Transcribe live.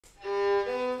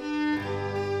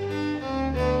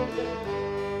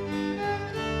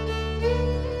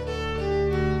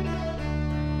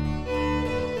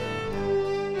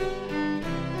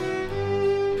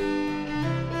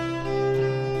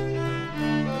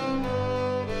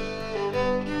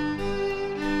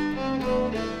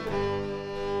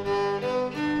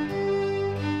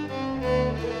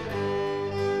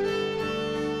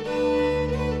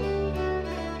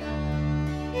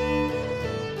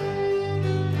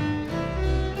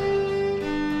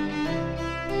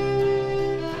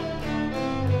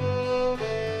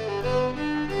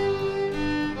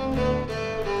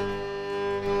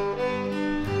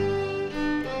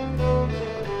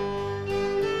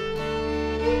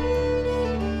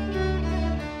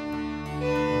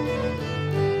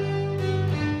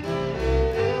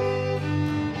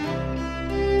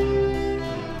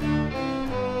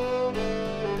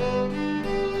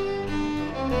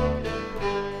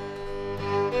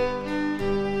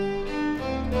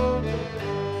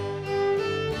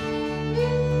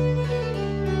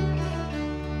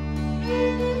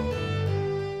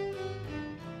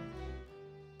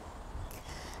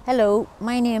Hello,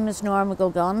 my name is Norma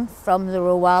Gilgun from the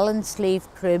Rowallan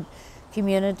Slieve Crib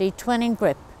Community Twinning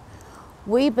Group.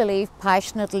 We believe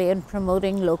passionately in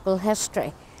promoting local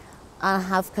history and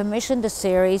have commissioned a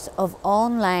series of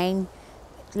online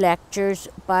lectures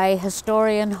by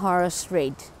historian Horace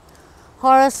Reid.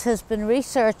 Horace has been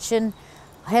researching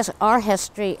our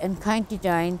history in County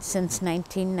Down since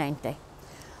 1990.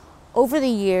 Over the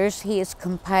years, he has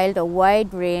compiled a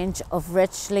wide range of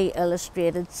richly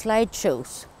illustrated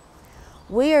slideshows.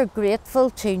 We are grateful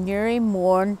to Newry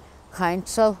Mourne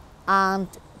Council and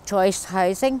Choice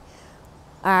Housing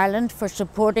Ireland for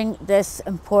supporting this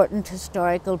important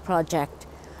historical project.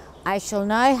 I shall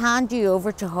now hand you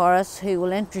over to Horace, who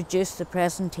will introduce the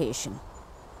presentation.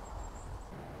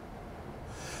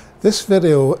 This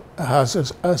video has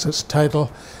as its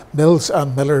title, Mills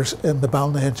and Millers in the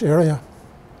Ballynahinch area.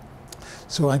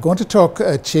 So I'm going to talk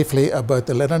chiefly about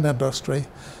the linen industry,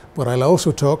 but I'll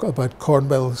also talk about corn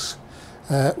mills,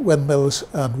 windmills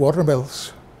and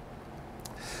watermills.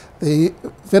 The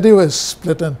video is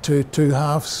split into two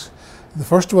halves. The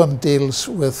first one deals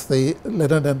with the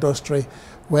linen industry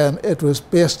when it was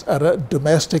based at a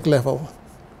domestic level.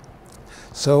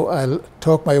 So I'll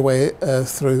talk my way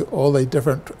through all the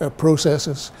different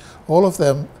processes, all of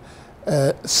them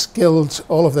skilled,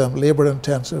 all of them labour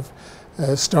intensive,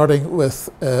 starting with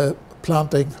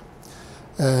planting,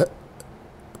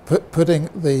 putting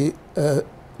the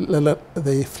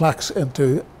flax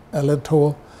into a lint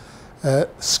hole,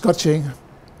 scutching,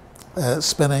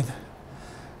 spinning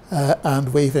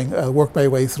and weaving. I'll work my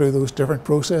way through those different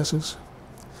processes.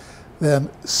 Then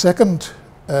second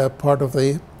part of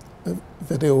the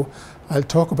video, I'll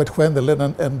talk about when the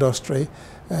linen industry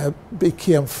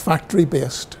became factory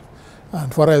based,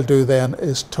 and what I'll do then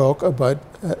is talk about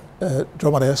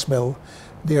Drumaness mill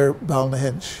near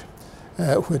Ballynahinch,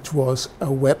 which was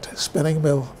a wet spinning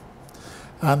mill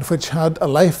and which had a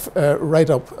life right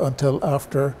up until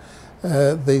after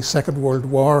the Second World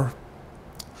War,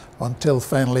 until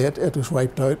finally it was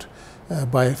wiped out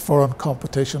by foreign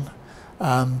competition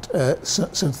and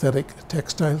synthetic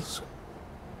textiles.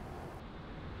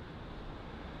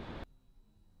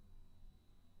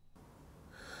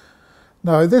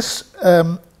 Now this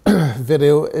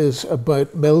video is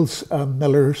about mills and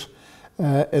millers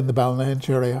in the Ballynahinch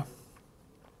area,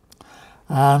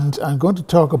 and I'm going to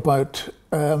talk about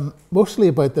mostly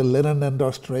about the linen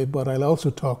industry, but I'll also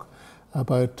talk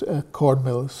about corn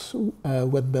mills,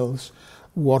 windmills,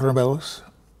 watermills.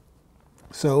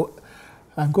 So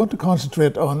I'm going to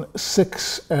concentrate on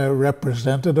 6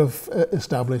 representative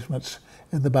establishments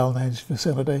in the Ballynahinch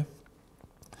vicinity.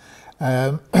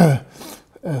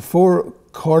 4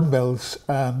 corn mills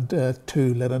and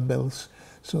 2 linen mills.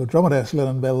 So Drumaness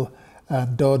Linen Mill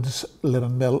and Dodds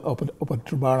Linen Mill up at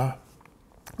Drumaness.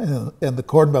 And the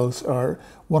corn mills are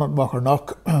one at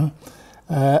Mochernock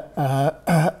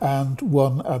and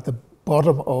one at the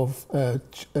bottom of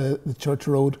the Church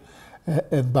Road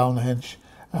in Ballynahinch,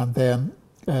 and then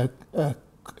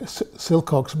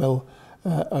Silcock's Mill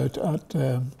out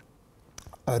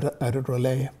at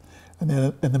Relay, and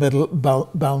then in the middle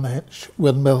Ballynahinch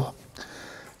Windmill.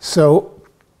 So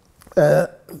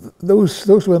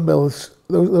those windmills,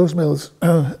 those mills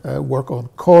work on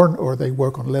corn or they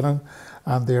work on linen,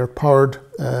 and they are powered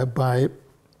by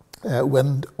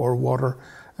wind or water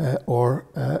or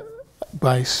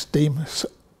by steam.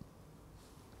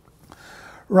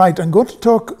 Right, I'm going to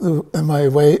talk my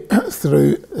way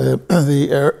through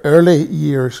the early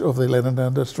years of the linen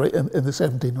industry in the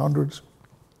 1700s.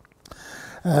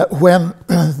 When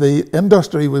the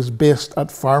industry was based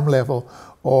at farm level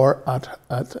or at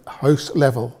house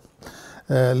level.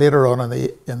 Later on in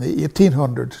the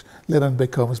 1800s, linen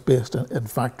becomes based in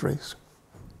factories.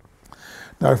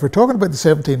 Now, if we're talking about the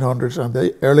 1700s and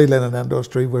the early linen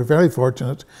industry, we're very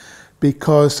fortunate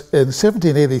because in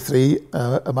 1783,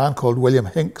 a man called William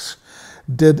Hinks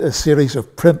did a series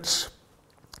of prints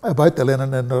about the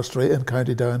linen industry in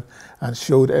County Down and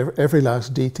showed every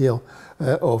last detail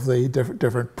of the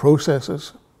different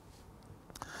processes.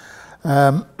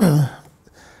 And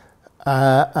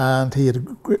he had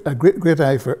a great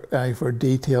eye for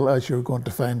detail, as you're going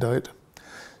to find out.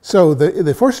 So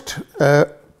the first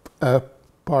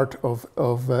part of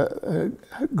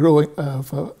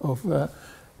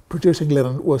producing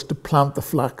linen was to plant the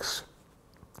flax.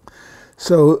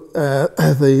 So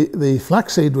the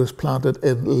flaxseed was planted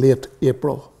in late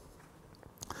April.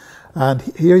 And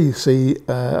here you see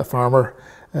a farmer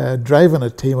driving a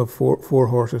team of four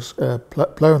horses,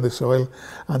 ploughing the soil,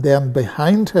 and then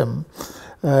behind him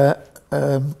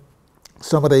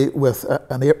somebody with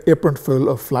an apron full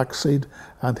of flaxseed,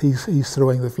 and he's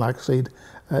throwing the flaxseed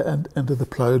into the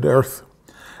ploughed earth.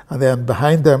 And then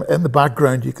behind them, in the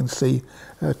background, you can see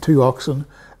 2 oxen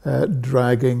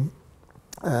dragging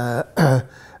a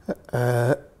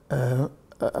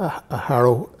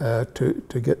harrow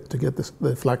to get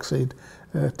the flaxseed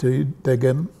to dig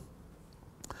in.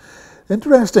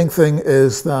 Interesting thing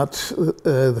is that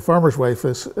the farmer's wife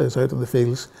is out in the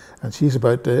fields, and she's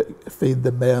about to feed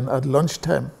the men at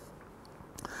lunchtime.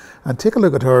 And take a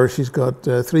look at her. She's got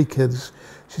 3 kids.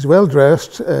 She's well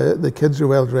dressed. The kids are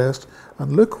well dressed.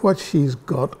 And look what she's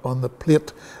got on the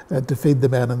plate to feed the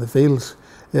men in the fields.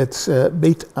 It's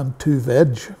meat and 2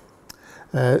 veg.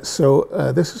 So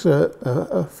this is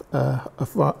a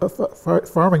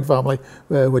farming family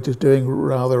which is doing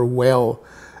rather well.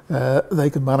 They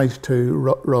can manage to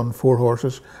run 4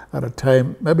 horses at a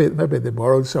time. Maybe they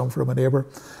borrowed some from a neighbour,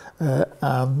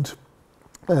 and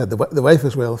the wife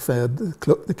is well fed.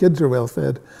 The kids are well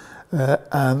fed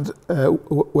and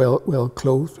well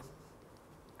clothed.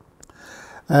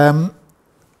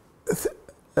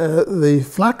 The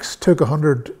flax took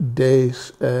 100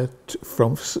 days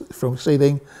from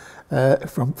seeding,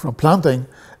 from planting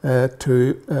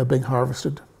to being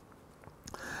harvested.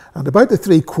 And about the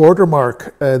 3/4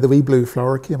 mark, the wee blue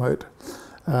flower came out,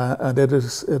 and it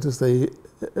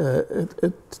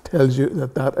tells you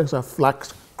that is a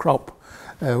flax crop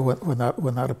when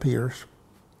that appears.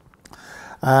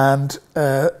 And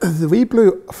the wee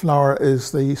blue flower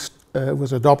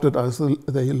was adopted as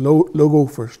the logo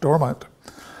for Stormont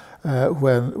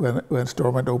when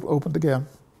Stormont opened again.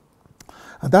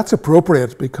 And that's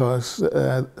appropriate because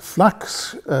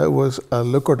flax was a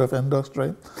lucrative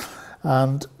industry,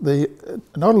 and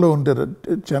not alone did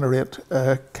it generate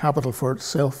capital for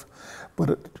itself, but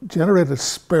it generated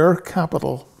spare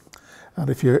capital. And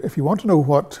if you want to know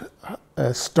what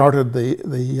started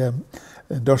the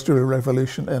Industrial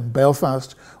Revolution in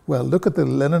Belfast, well, look at the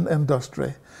linen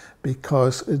industry,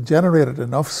 because it generated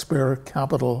enough spare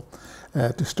capital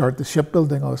to start the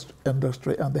shipbuilding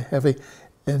industry and the heavy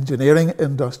engineering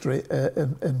industry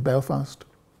in Belfast.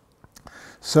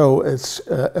 So it's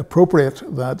appropriate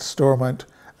that Stormont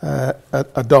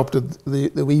adopted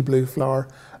the wee blue flower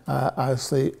as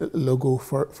the logo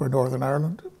for Northern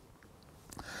Ireland.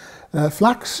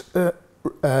 Flax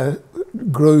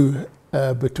grew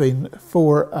between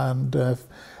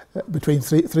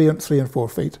 3 and 4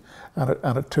 feet,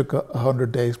 and it took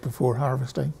 100 days before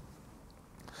harvesting.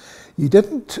 You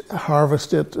didn't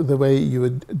harvest it the way you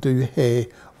would do hay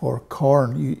or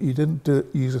corn. You didn't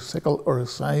use a sickle or a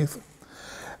scythe.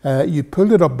 You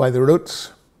pulled it up by the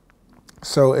roots.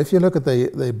 So if you look at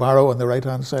the barrow on the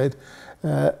right-hand side,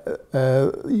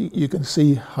 you can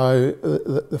see how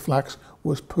the flax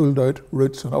was pulled out,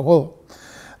 roots and all.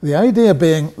 The idea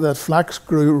being that flax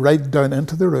grew right down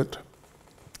into the root.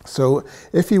 So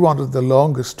if you wanted the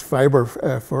longest fibre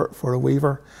for a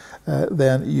weaver,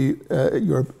 then you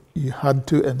had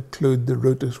to include the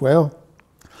root as well.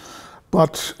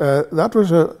 But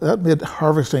that made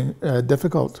harvesting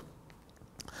difficult.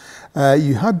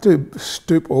 You had to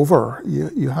stoop over.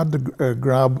 You had to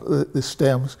grab the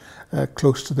stems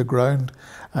close to the ground,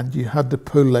 and you had to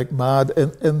pull like mad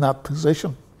in that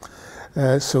position.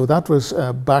 So that was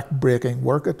back-breaking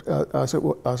work, as it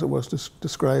was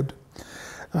described.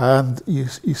 And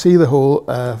you see the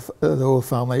whole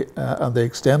family and the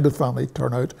extended family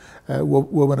turn out,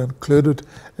 women included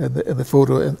in the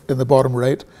photo in the bottom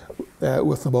right,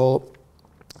 with them all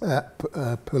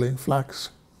pulling flax.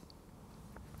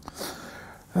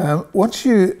 Once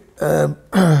you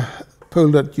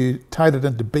pulled it, you tied it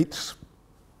into beats,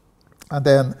 and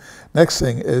then next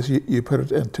thing is you put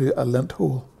it into a lint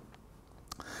hole.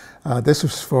 This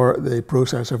is for the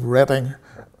process of retting,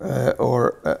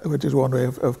 which is one way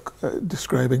of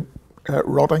describing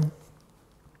rotting.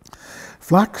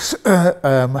 Flax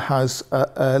has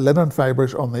linen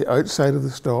fibres on the outside of the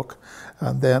stalk,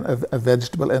 and then a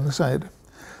vegetable inside.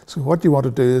 So what you want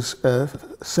to do is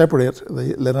separate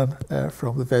the linen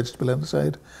from the vegetable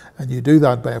inside, and you do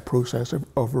that by a process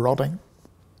of rotting.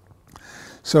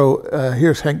 So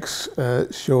here's Hinks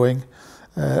showing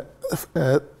the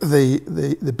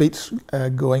beets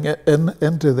going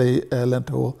into the lint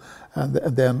hole and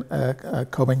then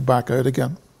coming back out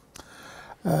again.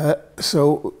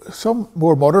 So some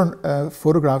more modern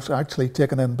photographs are actually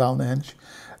taken in Ballynahinch,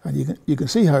 and you can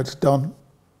see how it's done.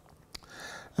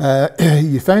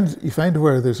 You find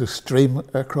where there's a stream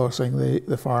crossing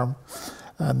the farm,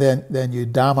 and then you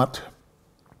dam it,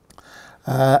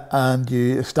 and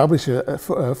you establish a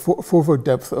 4-foot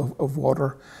depth of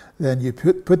water. Then you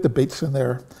put the beets in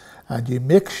there, and you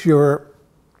make sure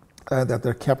that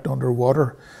they're kept under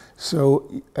water. So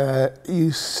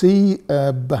you see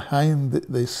behind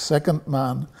the second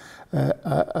man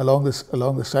along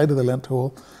the side of the lint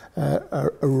hole a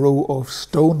row of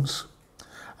stones,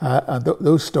 and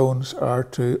those stones are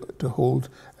to hold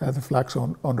the flax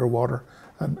underwater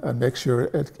and make sure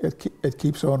it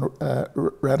keeps on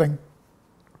retting.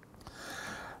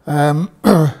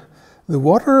 The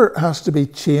water has to be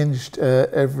changed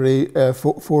every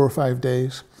 4 or 5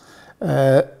 days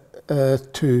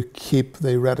to keep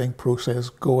the retting process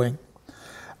going.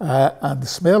 And the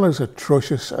smell is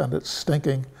atrocious and it's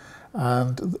stinking,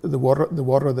 and the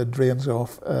water that drains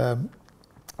off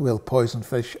will poison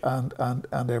fish and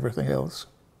everything else.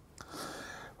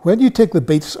 When you take the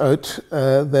beets out,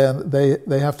 then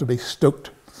they have to be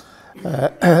stoked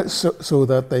so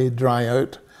that they dry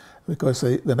out, because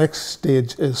the next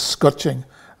stage is scotching,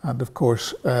 and of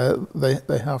course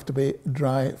they have to be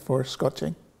dry for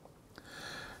scotching.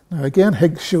 Now again,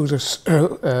 Higgs shows us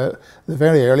the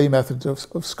very early methods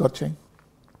of scotching,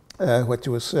 which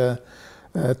was to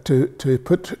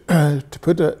put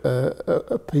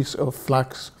a piece of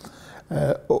flax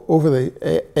over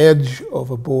the edge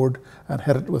of a board and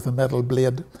hit it with a metal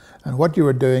blade. And what you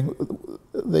were doing,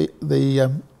 the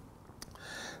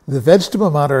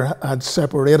vegetable matter had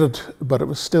separated, but it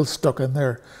was still stuck in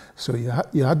there. So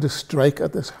you had to strike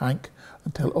at this hank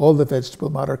until all the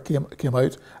vegetable matter came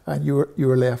out, and you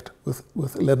were left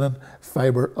with linen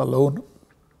fibre alone.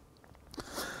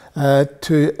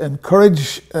 To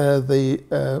encourage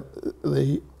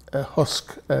the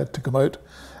husk to come out,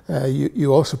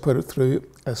 you also put it through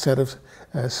a set of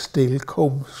steel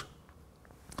combs,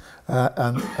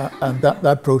 and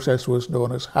that process was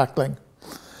known as hackling.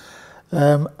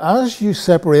 As you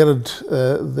separated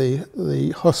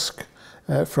the husk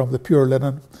from the pure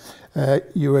linen,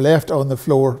 you were left on the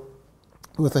floor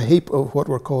with a heap of what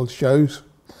were called shows.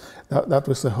 That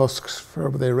was the husks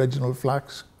from the original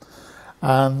flax.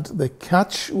 And the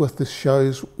catch with the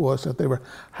shows was that they were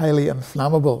highly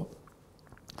inflammable.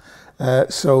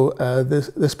 So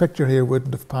this picture here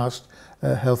wouldn't have passed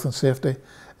health and safety.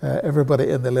 Everybody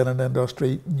in the linen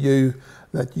industry knew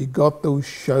that you got those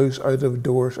shows out of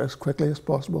doors as quickly as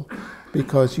possible,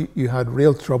 because you had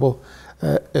real trouble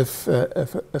if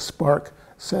a spark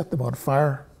set them on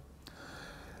fire.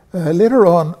 Later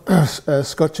on,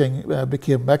 scotching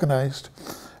became mechanized,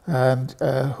 and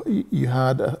you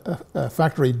had a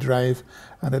factory drive,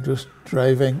 and it was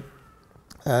driving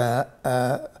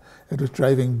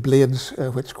blades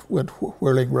which went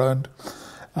whirling round,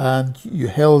 and you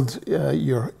held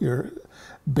your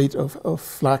beat of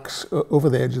flax over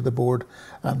the edge of the board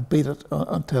and beat it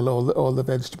until all the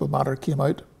vegetable matter came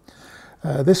out.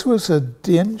 This was a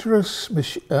dangerous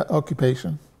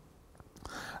occupation,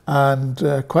 and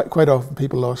quite often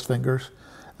people lost fingers,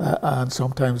 and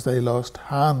sometimes they lost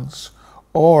hands.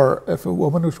 Or if a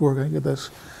woman was working at this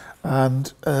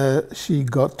and she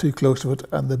got too close to it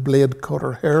and the blade cut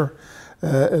her hair,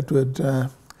 it would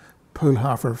pull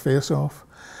half her face off.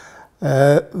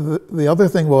 The other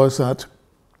thing was that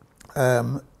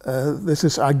this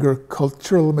is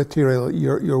agricultural material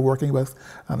you're working with,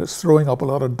 and it's throwing up a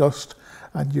lot of dust,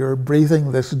 and you're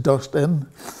breathing this dust in,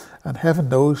 and heaven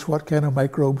knows what kind of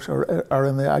microbes are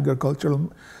in the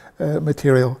agricultural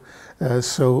material.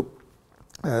 So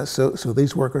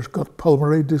these workers got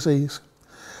pulmonary disease.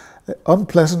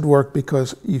 Unpleasant work,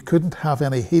 because you couldn't have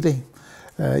any heating.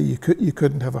 You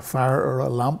couldn't have a fire or a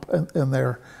lamp in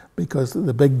there, because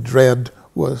the big dread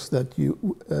was that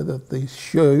the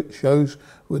shows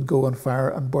would go on fire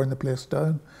and burn the place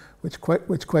down, which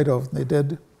quite often they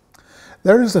did.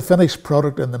 There is the finished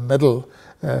product in the middle.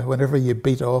 Whenever you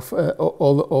beat off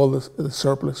all the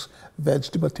surplus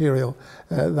vegetable material,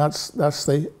 that's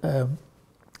the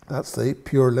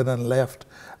pure linen left,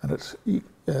 and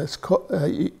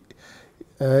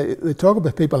they talk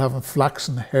about people having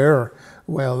flaxen hair.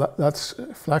 Well, that's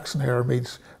flaxen hair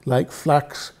means like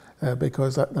flax,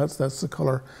 because that's the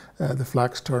colour the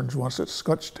flax turns once it's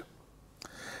scotched.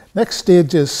 Next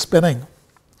stage is spinning.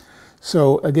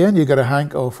 So again, you get a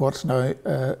hank of what's now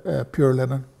pure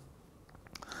linen,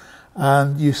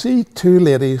 and you see two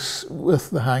ladies with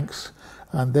the hanks,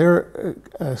 and they're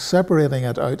separating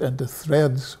it out into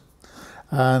threads,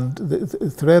 and the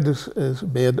thread is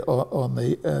made on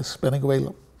the spinning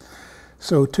wheel.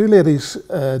 So two ladies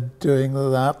doing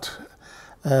that.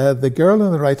 The girl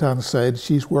on the right hand side,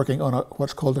 she's working on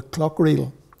what's called a clock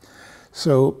reel.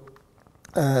 So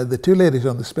the two ladies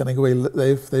on the spinning wheel,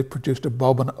 they've produced a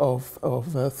bobbin of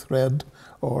thread,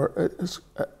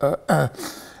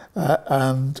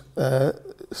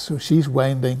 so she's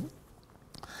winding.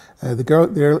 The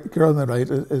girl on the right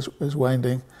is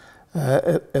winding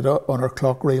it on her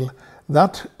clock reel.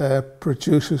 That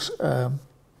produces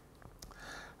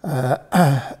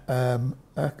a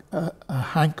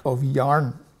hank of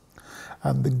yarn.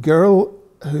 And the girl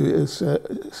who is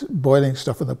boiling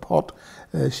stuff in the pot,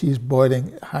 she's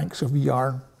boiling hanks of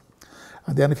yarn.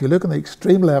 And then if you look on the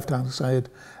extreme left-hand side,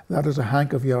 that is a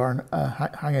hank of yarn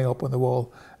hanging up on the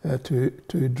wall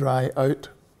to dry out.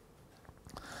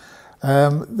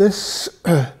 This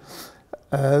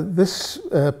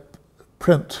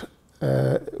print,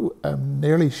 I'm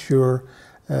nearly sure,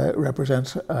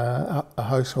 represents a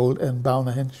household in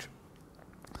Ballynahinch.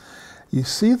 You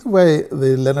see the way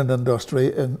the linen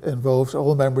industry involves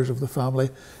all members of the family.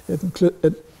 It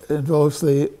involves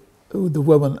the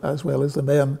women as well as the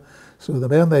men. So the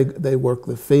men, they work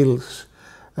the fields,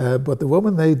 but the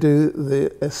women, they do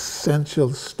the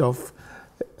essential stuff.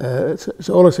 It's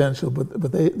all essential,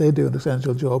 but they do an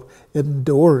essential job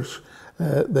indoors.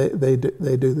 They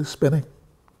do the spinning.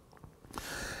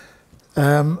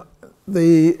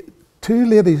 The two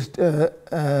ladies,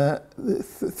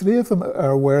 three of them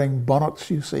are wearing bonnets,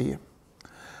 you see,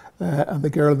 and the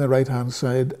girl on the right-hand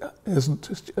side isn't.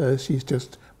 She's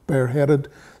just bareheaded.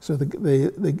 So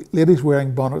the ladies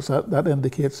wearing bonnets, that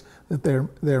indicates that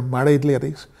they're married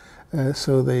ladies.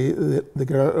 So the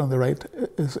girl on the right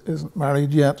isn't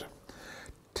married yet.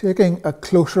 Taking a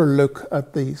closer look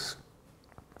at these,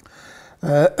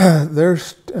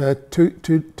 there's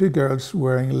two girls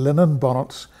wearing linen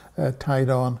bonnets tied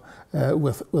on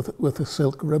with a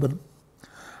silk ribbon,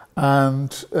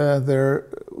 and they're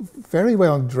very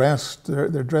well dressed.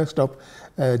 They're dressed up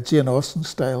Jane Austen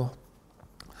style,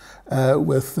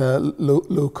 with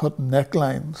low-cut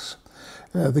necklines.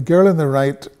 The girl on the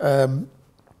right,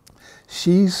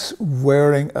 she's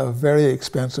wearing a very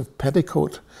expensive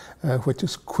petticoat, which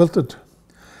is quilted.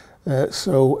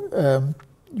 So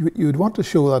you'd want to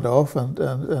show that off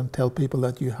and tell people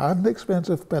that you had an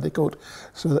expensive petticoat.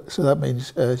 So that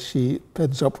means she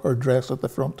pins up her dress at the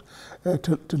front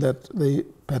to let the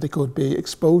petticoat be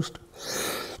exposed.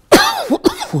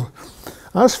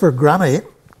 As for Granny,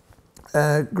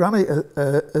 Granny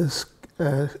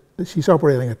she's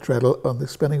operating a treadle on the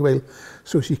spinning wheel,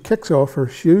 so she kicks off her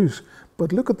shoes.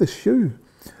 But look at the shoe.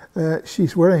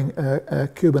 She's wearing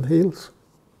Cuban heels.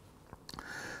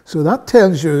 So that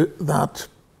tells you that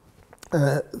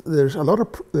there's a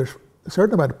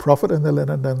certain amount of profit in the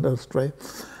linen industry,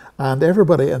 and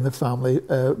everybody in the family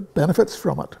benefits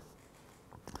from it,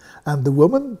 and the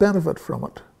women benefit from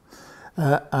it.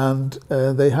 And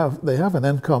they have an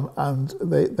income, and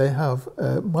they have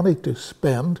money to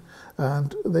spend,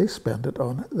 and they spend it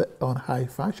on high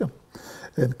fashion,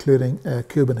 including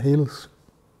Cuban heels.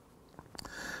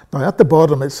 Now at the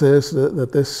bottom it says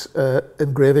that this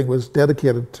engraving was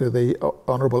dedicated to the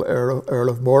Honourable Earl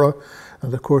of Mora,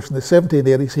 and of course in the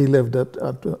 1780s he lived at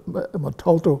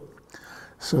Montalto.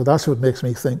 So that's what makes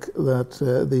me think that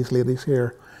these ladies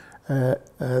here,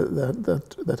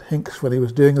 that Hinks, when he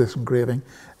was doing this engraving,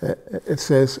 it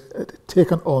says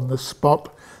taken on the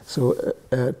spot. So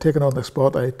taken on the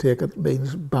spot, I take it,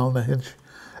 means Ballynahinch,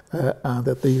 and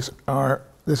that this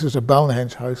is a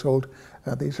Ballynahinch household,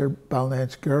 and these are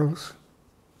Ballynahinch girls.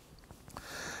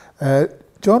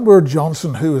 John Moore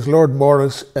Johnson, who was Lord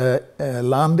Mora's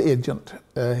land agent,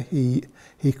 he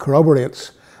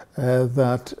corroborates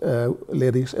that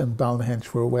ladies in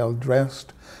Ballynahinch were well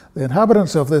dressed. The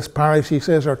inhabitants of this parish, he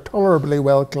says, are tolerably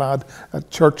well clad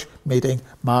at church, meeting,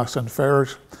 mass and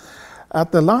fairs.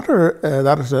 At the latter,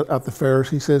 that is at the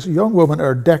fairs, he says, young women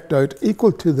are decked out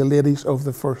equal to the ladies of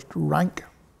the first rank.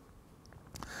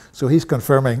 So he's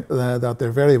confirming that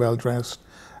they're very well dressed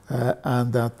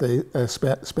and that they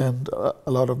spend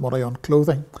a lot of money on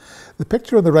clothing. The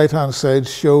picture on the right-hand side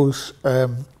shows a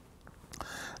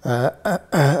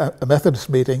Methodist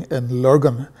meeting in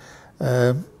Lurgan.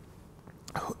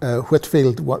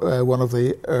 Whitfield, one of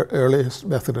the earliest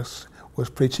Methodists, was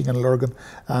preaching in Lurgan,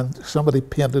 and somebody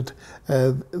painted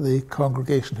the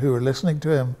congregation who were listening to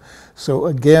him. So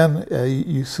again,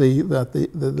 you see that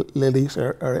the ladies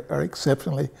are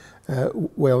exceptionally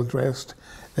well dressed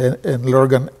in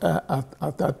Lurgan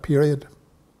at that period.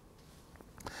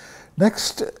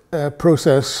 Next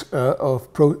process for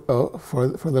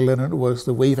the linen was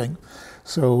the weaving.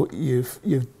 So you've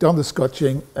done the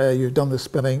scotching, you've done the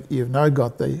spinning, you've now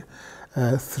got the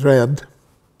thread.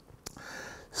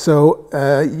 So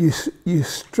you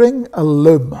string a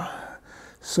loom.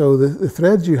 So the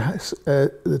threads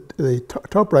the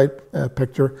top right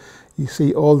picture, you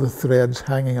see all the threads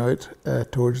hanging out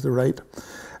towards the right.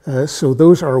 So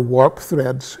those are warp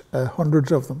threads,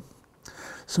 hundreds of them.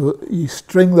 So you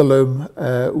string the loom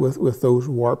with those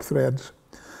warp threads.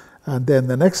 And then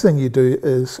the next thing you do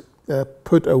is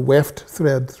put a weft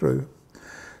thread through.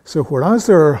 So whereas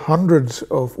there are hundreds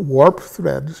of warp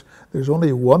threads, there's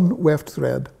only one weft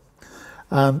thread.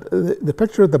 And the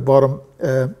picture at the bottom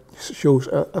shows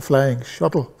a flying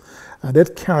shuttle, and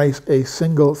it carries a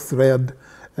single thread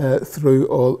through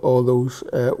all those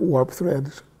warp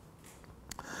threads.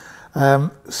 A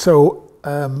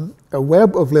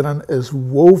web of linen is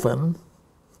woven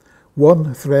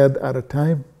one thread at a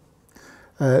time.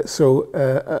 A slow,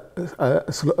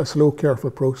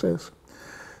 careful process.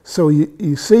 So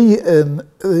you see in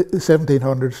the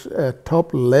 1700s,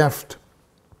 top left,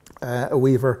 a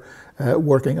weaver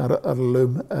working at a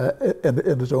loom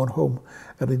in his own home,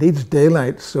 and he needs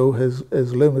daylight, so his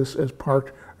loom is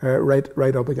parked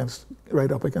right up against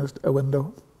a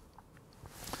window.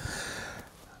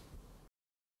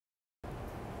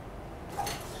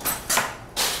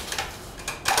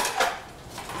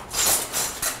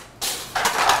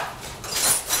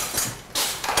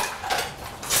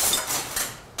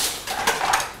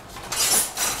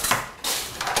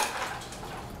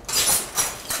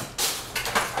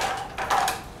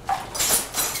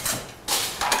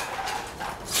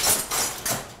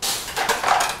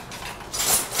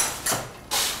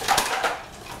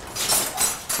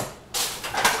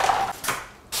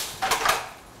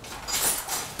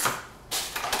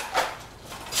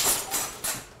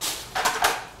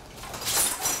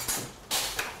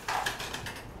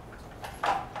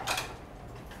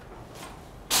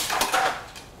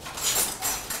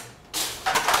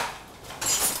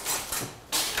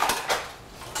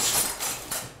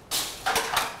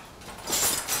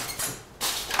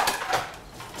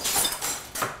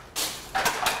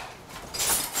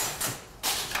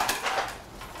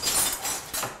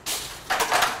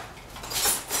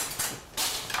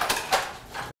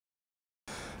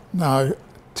 Now,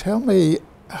 tell me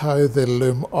how the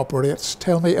loom operates.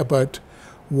 Tell me about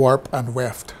warp and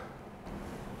weft.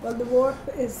 Well, the warp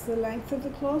is the length of the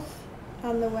cloth,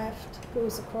 and the weft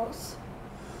goes across.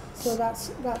 So that's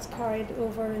carried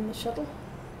over in the shuttle.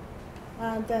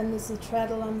 And then there's a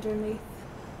treadle underneath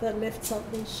that lifts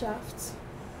up these shafts.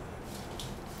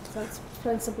 So that's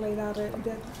principally that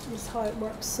is how it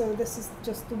works. So this is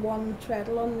just the one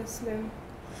treadle on this loom,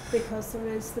 because there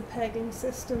is the pegging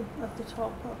system at the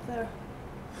top up there.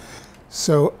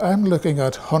 So I'm looking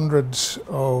at hundreds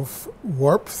of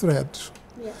warp threads.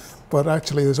 Yes. But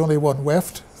actually there's only one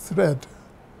weft thread.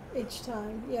 Each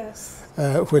time, yes.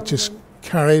 Which is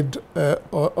carried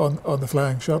on the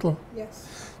flying shuttle. Yes.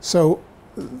 So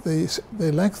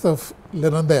the length of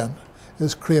linen then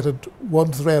is created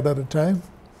one thread at a time.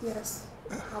 Yes,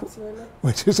 absolutely.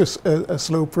 Which is a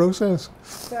slow process.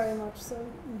 Very much so.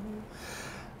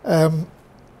 Mm-hmm.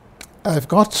 I've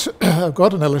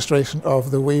got an illustration of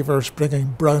the weavers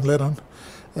bringing brown linen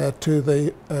to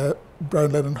the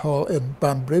Brown Linen Hall in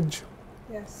Banbridge.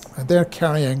 Yes. And they're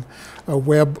carrying a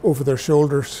web over their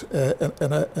shoulders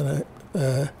in a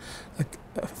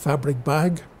fabric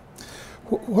bag.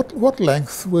 What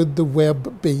length would the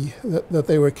web be that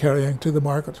they were carrying to the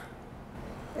market?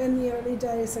 In the early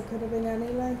days, it could have been any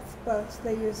length, but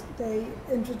they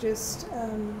introduced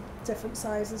different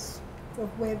sizes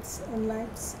of widths and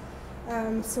lengths.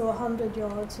 So 100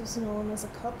 yards was known as a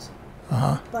cut.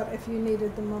 Uh-huh. But if you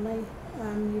needed the money,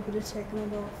 you would have taken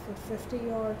it off at 50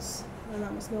 yards, and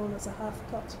that was known as a half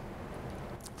cut.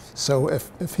 So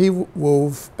if he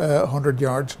wove 100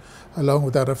 yards, how long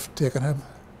would that have taken him?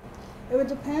 It would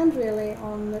depend really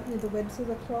on the width of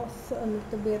the cloth and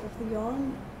the weight of the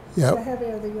yarn. Yep. The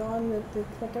heavier the yarn, the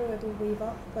quicker it'll weave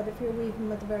up. But if you're weaving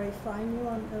with very fine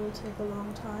yarn, it'll take a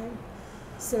long time.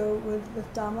 So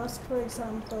with damask, for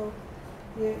example,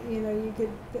 you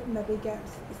could maybe get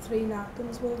 3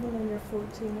 napkins woven in your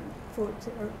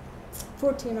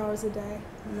 14 hours a day,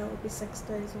 and that would be 6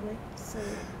 days a week. So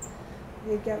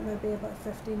you'd get maybe about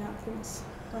 50 napkins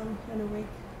done in a week.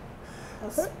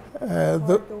 That's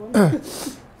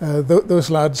those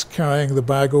lads carrying the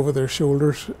bag over their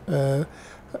shoulders,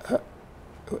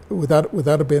 would that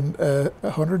have been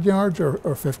 100 yards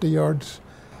or 50 yards?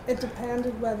 It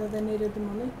depended whether they needed the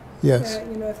money. Yes.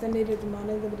 If they needed the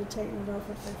money, they would have taken it off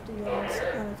at 50 yards,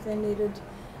 and if they needed,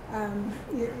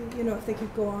 if they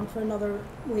could go on for another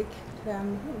week,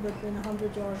 then it would have been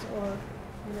 100 yards, or.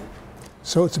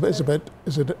 So is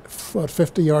it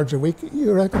 50 yards a week,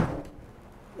 you reckon?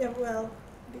 Yeah, well.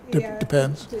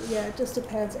 Depends. It just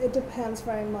depends. It depends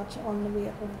very much on the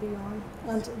weight of the yarn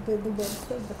and the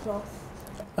width of the cloth.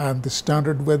 And the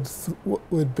standard width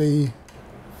would be?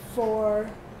 For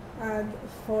the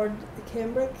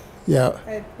cambric, yeah,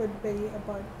 it would be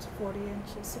about 40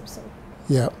 inches or so.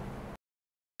 Yeah.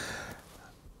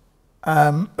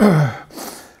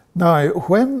 Now,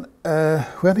 when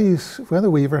the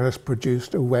weaver has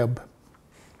produced a web,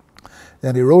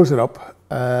 Then he rolls it up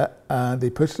and he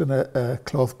puts it in a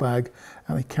cloth bag,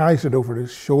 and he carries it over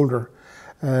his shoulder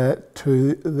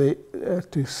to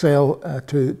sell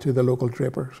to the local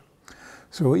drapers.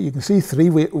 So you can see 3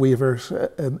 weavers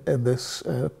in this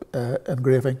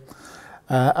engraving,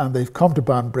 and they've come to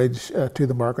Banbridge to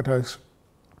the market house.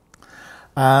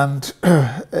 And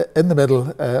in the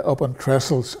middle, up on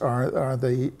trestles, are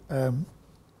the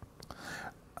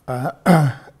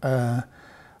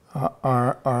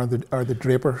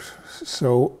drapers.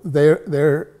 So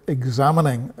they're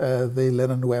examining the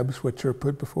linen webs which are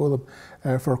put before them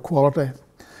for quality.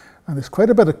 And there's quite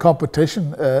a bit of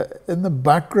competition. In the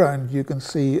background, you can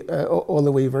see all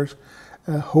the weavers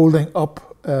holding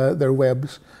up their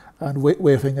webs and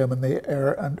waving them in the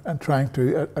air and trying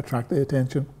to attract the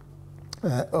attention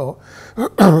of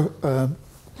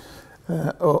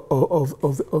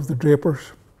the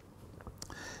drapers.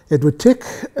 It would take,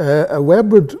 a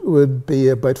web would be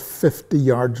about 50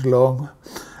 yards long,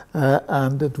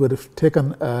 and it would have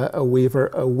taken a weaver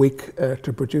a week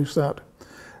to produce that.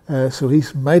 So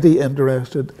he's mighty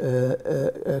interested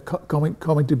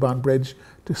coming to Banbridge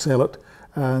to sell it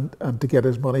and to get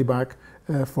his money back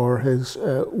for his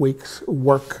week's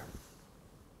work.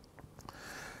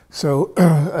 So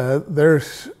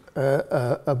there's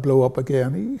a blow up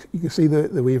again. You can see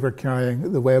the weaver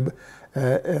carrying the web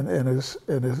in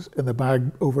the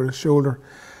bag over his shoulder.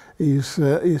 He's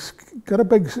got a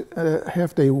big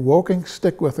hefty walking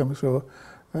stick with him, so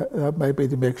that might be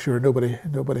to make sure nobody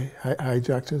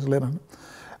hijacks his linen.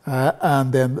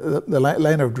 And then the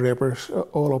line of drapers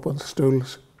all up on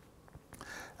stools,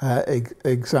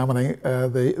 examining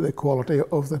the quality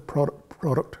of the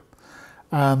product,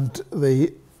 and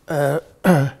the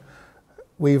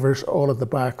weavers all at the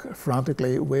back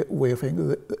frantically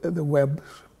waving the webs.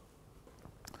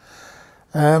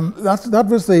 That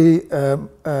was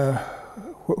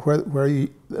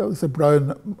that was the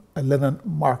brown linen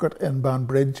market in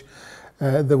Banbridge.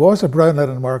 There was a brown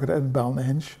linen market in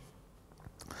Ballynahinch,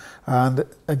 and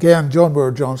again John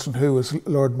Moore Johnson, who was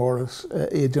Lord Morris'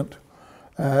 agent.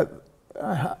 I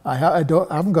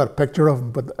haven't got a picture of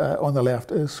him, but on the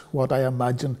left is what I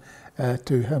imagine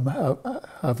to him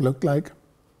have looked like.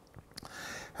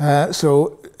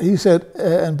 So he said,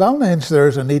 in Ballynahinch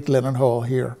there's a neat linen hall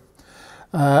here,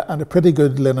 and a pretty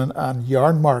good linen and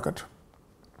yarn market.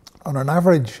 On an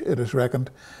average, it is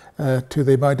reckoned, to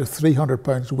the amount of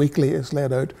 £300 weekly is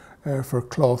laid out for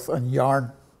cloth and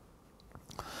yarn.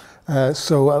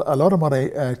 So a lot of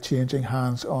money changing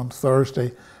hands on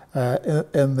Thursday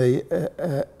at the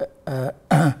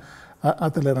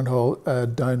linen hall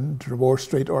down Drumore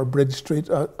Street, or Bridge Street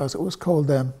as it was called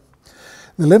then.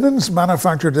 The linens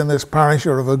manufactured in this parish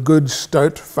are of a good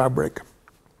stout fabric.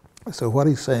 So what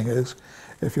he's saying is,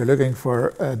 if you're looking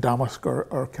for damask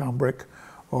or cambric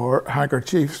or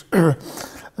handkerchiefs,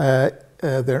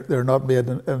 they're not made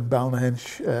in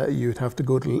Ballynahinch. You'd have to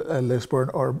go to Lisburn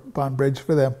or Banbridge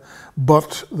for them.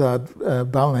 But that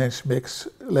Ballynahinch makes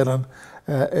linen.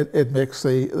 It makes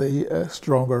the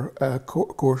stronger,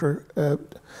 coarser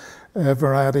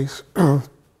varieties.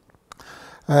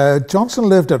 Johnson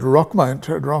lived at Rockmount.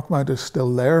 Rockmount is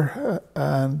still there,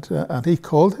 and he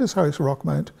called his house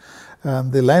Rockmount.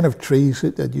 And the line of trees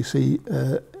that you see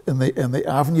in the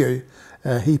avenue,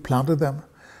 he planted them.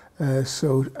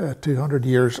 So 200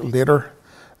 years later,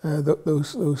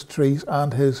 those trees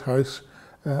and his house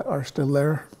are still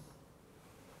there.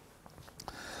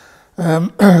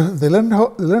 The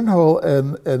linen hall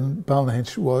in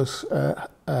Ballynahinch was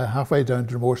halfway down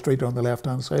Drumore Street on the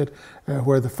left-hand side,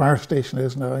 where the fire station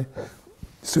is now.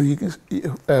 So you can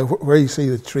where you see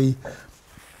the tree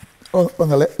on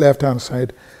the left-hand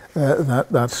side.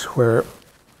 That's where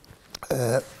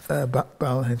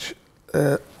Ballynahinch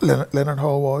linen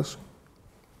hall was.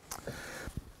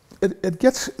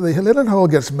 The linen hall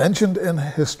gets mentioned in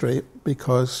history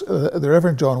because the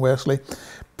Reverend John Wesley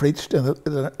preached in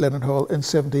the linen hall in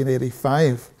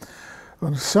 1785.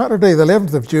 On Saturday, the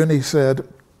 11th of June, he said,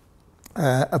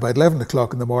 about 11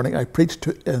 o'clock in the morning, I preached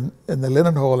in the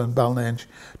linen hall in Ballynahinch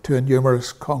to a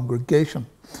numerous congregation.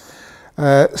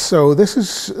 So this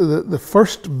is the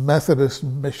first Methodist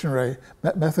missionary.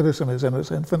 Methodism is in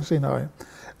its infancy now.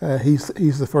 He's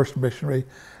the first missionary.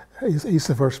 He's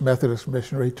the first Methodist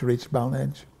missionary to reach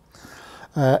Ballynahinch,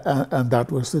 and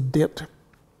that was the date.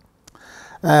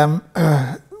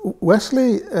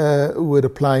 Wesley would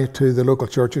apply to the local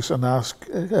churches and ask,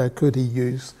 could he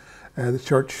use the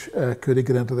church? Could he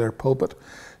get into their pulpit?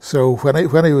 So when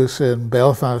he was in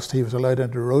Belfast, he was allowed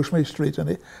into Rosemary Street,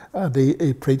 and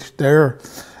he preached there.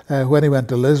 When he went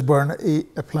to Lisburn, he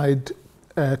applied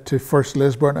to First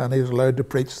Lisburn, and he was allowed to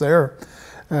preach there.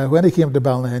 When he came to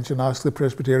Ballynahinch and asked the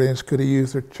Presbyterians could he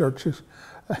use their churches,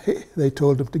 they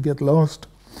told him to get lost.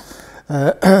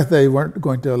 They weren't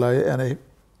going to allow any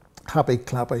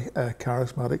happy-clappy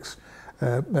charismatics,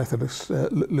 Methodists,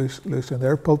 loose in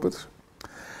their pulpits.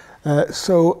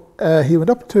 So he went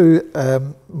up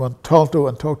to Montalto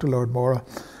and talked to Lord Mora,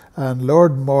 and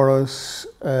Lord Mora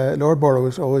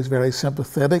was always very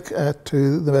sympathetic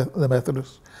to the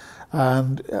Methodists,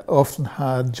 and often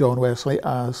had John Wesley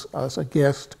as a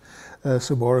guest.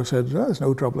 So Mora said, "There's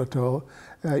no trouble at all.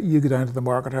 You go down to the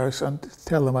market house and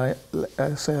tell them I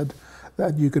said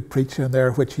that you could preach in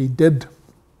there," which he did.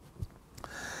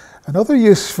 Another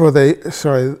use for the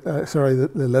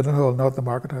Linen Hall, not the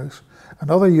market house.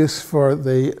 Another use for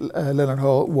the Linen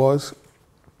Hall was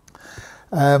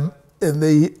in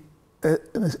the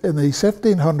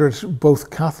 1700s. Both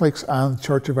Catholics and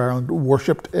Church of Ireland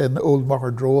worshipped in Old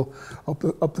Mockerdroll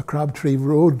up the Crabtree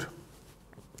Road.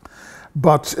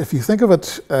 But if you think of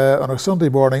it on a Sunday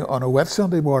morning, on a wet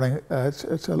Sunday morning,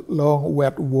 it's a long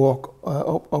wet walk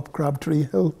up Crabtree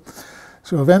Hill.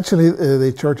 So eventually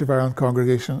the Church of Ireland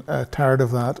congregation tired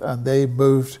of that, and they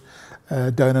moved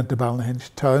down into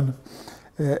Ballynahinch town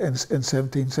in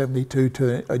 1772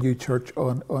 to a new church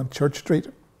on Church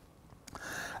Street.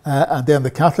 And then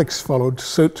the Catholics followed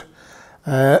suit.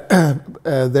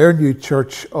 Their new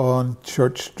church on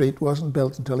Church Street wasn't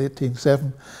built until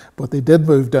 1807, but they did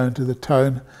move down to the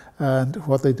town, and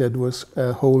what they did was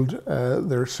hold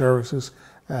their services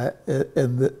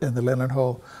in the Linen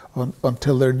Hall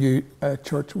until their new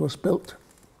church was built.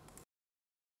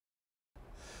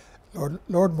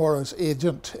 Lord Mora's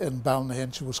agent in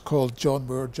Ballynahinch was called John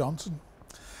Moore Johnson,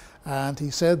 and he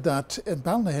said that in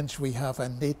Ballynahinch we have a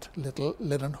neat little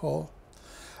linen hall,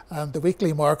 and the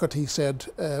weekly market, he said,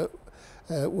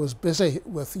 was busy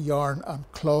with yarn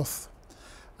and cloth,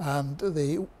 and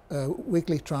the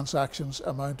weekly transactions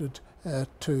amounted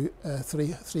to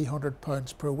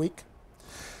 £300 per week.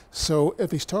 So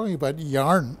if he's talking about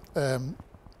yarn,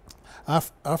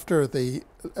 after the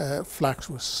flax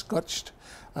was scutched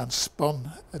and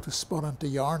spun, it was spun into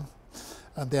yarn,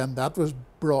 and then that was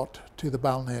brought to the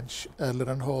Ballynahinch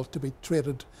Linen Hall to be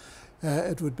traded.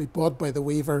 It would be bought by the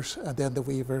weavers, and then the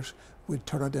weavers would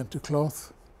turn it into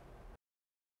cloth.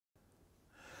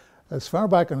 As far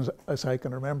back as I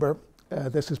can remember,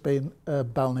 this has been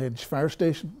Ballynahinch Fire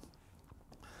Station,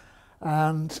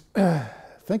 and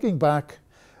thinking back,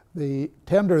 the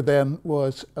tender then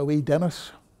was a wee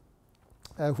Dennis,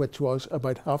 which was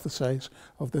about half the size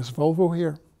of this Volvo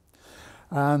here.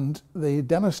 And the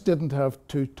Dennis didn't have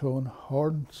two-tone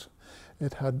horns.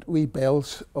 It had wee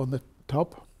bells on the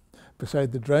top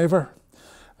beside the driver,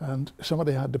 and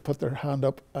somebody had to put their hand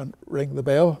up and ring the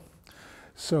bell.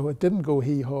 So it didn't go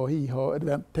hee-haw, hee-haw, it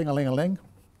went ting-a-ling-a-ling.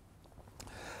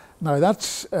 Now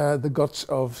that's the guts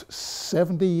of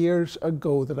 70 years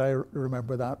ago that I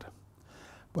remember that.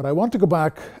 But I want to go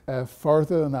back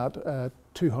further than that,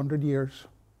 200 years,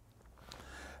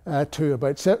 to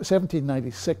about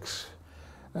 1796,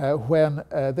 when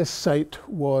this site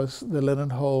was the linen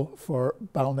hall for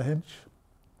Ballynahinch.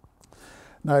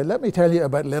 Now let me tell you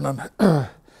about linen.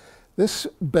 This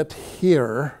bit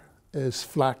here is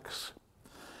flax,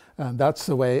 and that's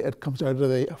the way it comes out of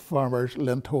the farmer's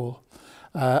lint hole,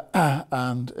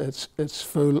 and it's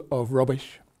full of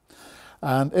rubbish.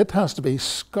 And it has to be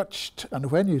scutched, and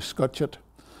when you scutch it,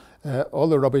 all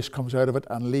the rubbish comes out of it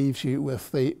and leaves you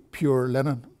with the pure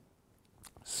linen.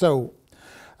 So,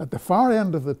 at the far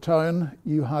end of the town,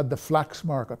 you had the flax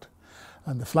market,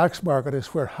 and the flax market is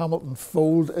where Hamilton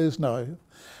Fold is now.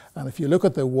 And if you look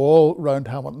at the wall round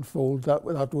Hamilton Fold,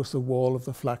 that was the wall of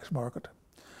the flax market.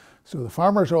 So the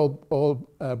farmers all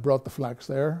brought the flax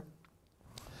there.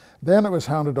 Then it was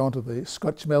handed on to the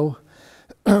Scotch mill.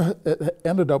 It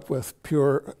ended up with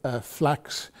pure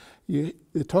flax. They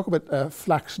talk about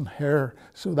flaxen hair,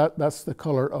 so that's the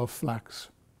colour of flax.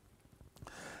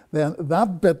 Then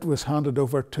that bit was handed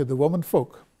over to the women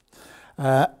folk,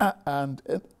 and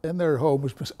in their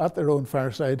homes, at their own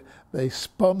fireside, they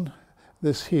spun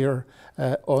this here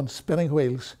on spinning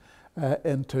wheels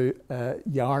into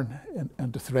yarn,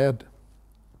 into thread.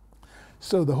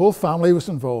 So the whole family was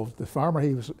involved. The farmer,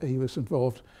 he was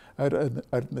involved out in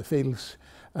the fields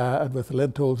and with the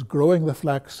lint holes growing the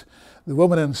flax. The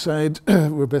women inside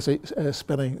were busy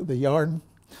spinning the yarn.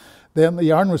 Then the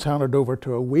yarn was handed over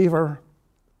to a weaver,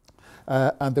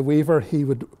 and the weaver, he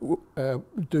would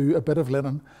do a bit of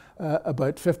linen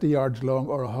about 50 yards long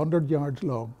or 100 yards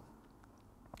long.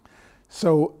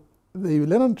 So the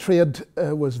linen trade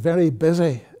was very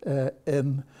busy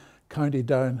in County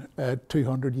Down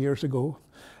 200 years ago,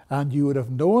 and you would have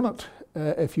known it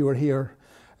if you were here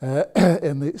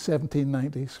in the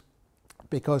 1790s,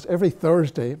 because every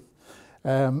Thursday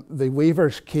the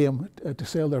weavers came to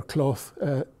sell their cloth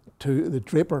to the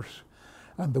drapers,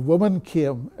 and the women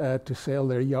came to sell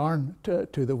their yarn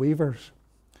to the weavers.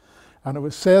 And it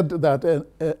was said that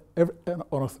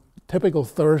on a typical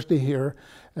Thursday here,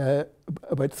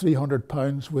 about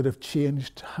 £300 would have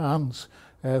changed hands,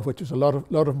 which was a lot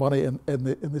of money in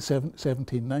the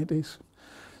 1790s.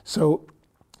 So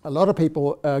a lot of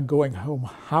people going home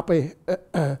happy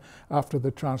after the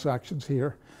transactions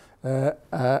here,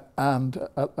 and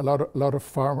a lot of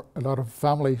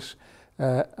families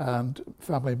and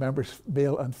family members,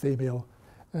 male and female,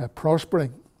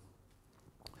 prospering.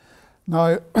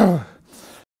 Now,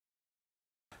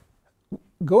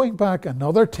 going back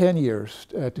another 10 years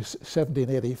to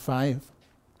 1785,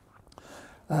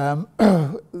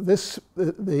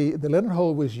 the Linen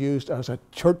Hall was used as a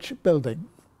church building,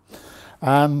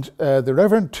 and the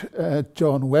Reverend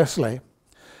John Wesley,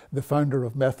 the founder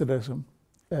of Methodism,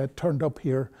 turned up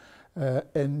here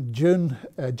in June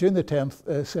the 10th,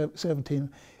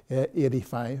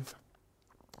 1785.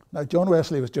 Now, John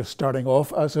Wesley was just starting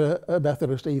off as a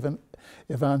Methodist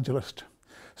evangelist.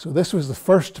 So this was the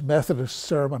first Methodist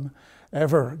sermon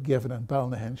ever given in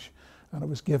Ballynahinch, and it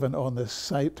was given on this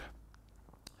site.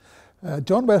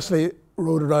 John Wesley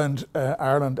rode around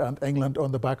Ireland and England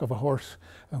on the back of a horse,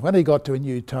 and when he got to a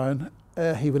new town,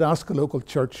 he would ask the local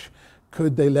church,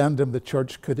 could they lend him the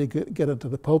church, could he get into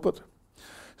the pulpit?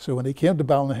 So when he came to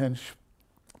Ballynahinch,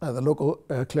 the local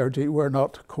clergy were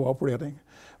not cooperating.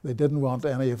 They didn't want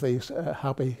any of these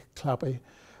happy, clappy,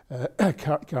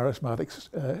 charismatics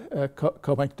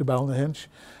coming to Ballynahinch.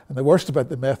 And the worst about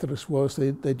the Methodists was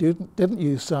they didn't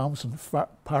use psalms and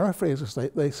paraphrases,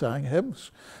 they sang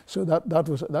hymns. So that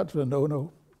was a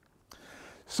no-no.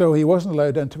 So he wasn't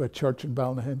allowed into a church in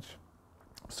Ballynahinch.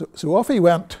 So off he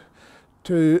went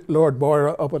to Lord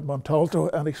Moira up at Montalto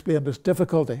and explained his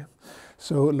difficulty.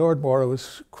 So Lord Moira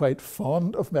was quite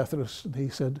fond of Methodists, and he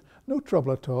said, no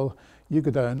trouble at all, you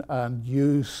go down and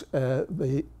use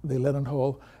the Linen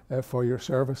Hall for your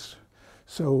service.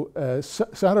 So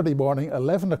Saturday morning,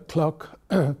 11 o'clock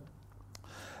on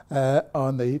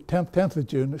the 10th of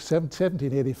June,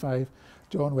 1785,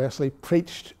 John Wesley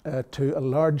preached to a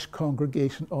large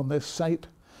congregation on this site.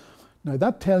 Now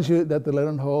that tells you that the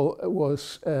Linen Hall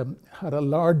had a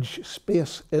large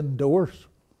space indoors.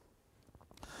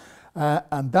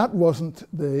 And that wasn't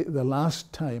the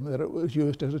last time that it was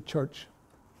used as a church.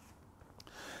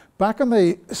 Back in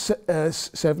the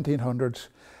 1700s,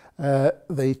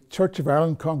 the Church of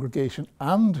Ireland congregation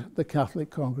and the Catholic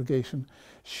congregation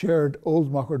shared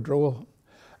Old Mocherdrole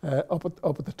up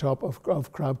at the top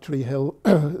of Crabtree Hill.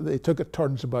 They took it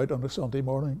turns about on a Sunday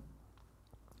morning.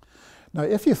 Now,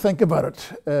 if you think about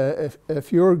it,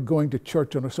 if you're going to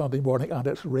church on a Sunday morning and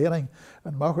it's raining,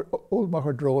 and Old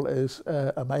Mocherdrole is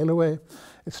a mile away,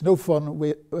 it's no fun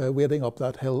wading up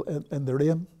that hill in the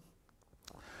rain.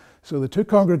 So the two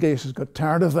congregations got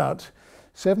tired of that.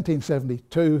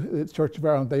 1772, the Church of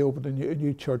Ireland, they opened a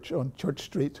new church on Church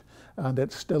Street, and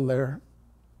it's still there.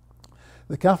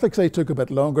 The Catholics, they took a bit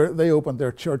longer. They opened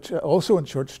their church also on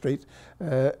Church Street,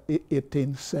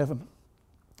 1807.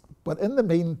 But in the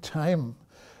meantime,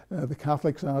 the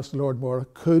Catholics asked Lord Moira,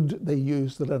 could they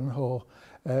use the Linen Hall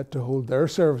to hold their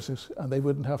services, and they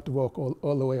wouldn't have to walk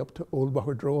all the way up to Old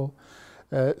Mocherdrole.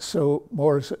 So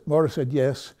Moira said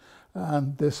yes,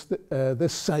 and this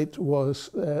site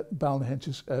was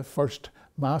Ballynahinch's first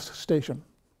Mass station.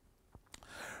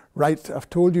 Right, I've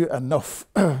told you enough.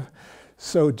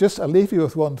 So I'll leave you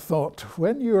with one thought.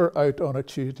 When you're out on a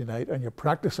Tuesday night and you're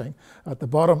practicing at the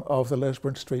bottom of the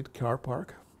Lisburn Street car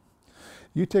park,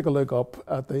 you take a look up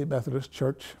at the Methodist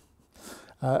Church,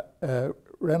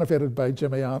 renovated by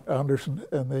Jimmy Anderson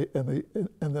in the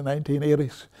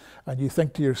 1980s, and you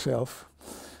think to yourself,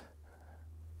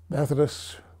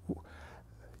 Methodists,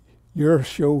 your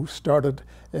show started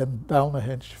in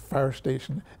Ballynahinch Fire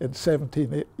Station in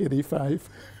 1785.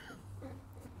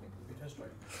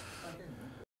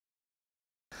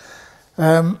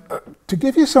 To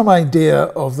give you some idea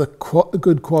of the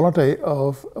good quality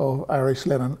of Irish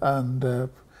linen, and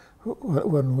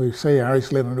when we say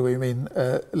Irish linen, we mean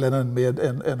linen made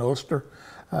in Ulster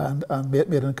and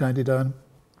made in County Down.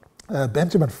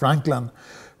 Benjamin Franklin,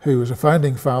 who was a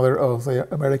founding father of the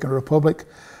American Republic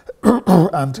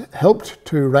and helped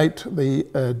to write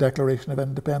the Declaration of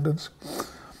Independence.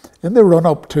 In the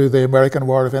run-up to the American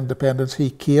War of Independence, he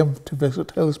came to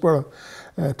visit Hillsborough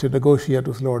to negotiate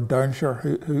with Lord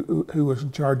Downshire, who was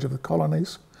in charge of the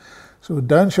colonies. So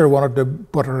Downshire wanted to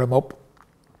butter him up,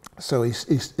 so he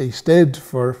stayed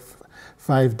for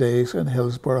 5 days in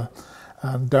Hillsborough,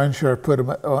 and Downshire put him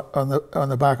on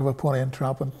the back of a pony and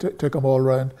trap and took him all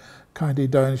round County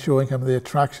Down, showing him the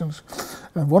attractions.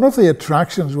 And one of the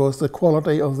attractions was the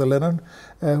quality of the linen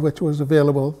which was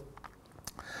available.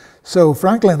 So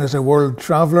Franklin is a world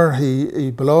traveller.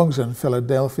 He belongs in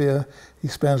Philadelphia. He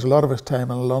spends a lot of his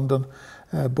time in London,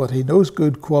 but he knows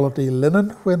good quality linen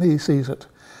when he sees it.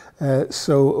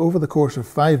 So over the course of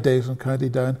 5 days in County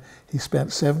Down, he spent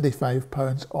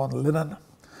 £75 on linen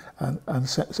and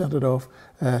sent it off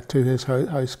to his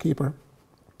housekeeper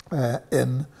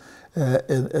in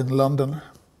London.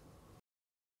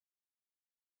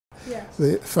 Yes.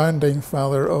 The founding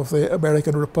father of the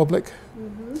American Republic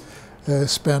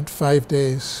spent 5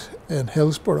 days in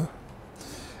Hillsborough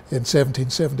in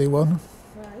 1771.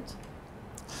 Right.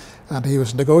 And he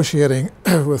was negotiating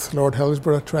with Lord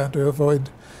Hillsborough, trying to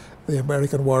avoid the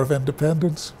American War of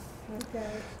Independence. Okay.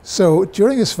 So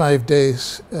during his 5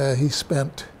 days, he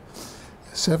spent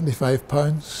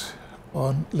 £75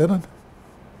 on linen.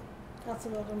 That's a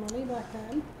lot of money back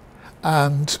then.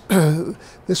 And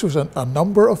this was a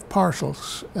number of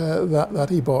parcels that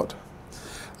he bought.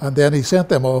 And then he sent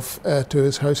them off to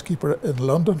his housekeeper in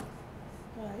London.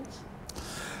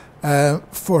 Right.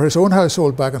 For his own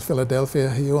household back in Philadelphia,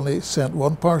 he only sent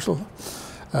one parcel,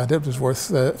 and it was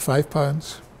worth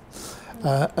 £5.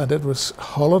 And it was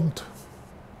Holland.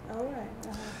 All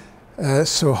right.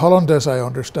 So Holland, as I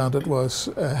understand it, was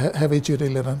heavy-duty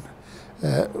linen,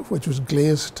 which was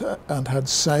glazed and had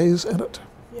size in it.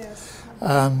 Yes.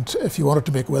 And if you wanted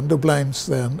to make window blinds,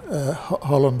 then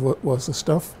Holland was the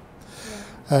stuff.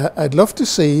 I'd love to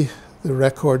see the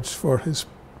records for his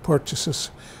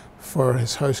purchases for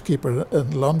his housekeeper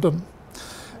in London.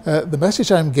 The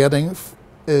message I'm getting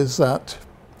is that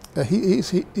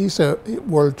he's a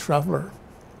world traveller.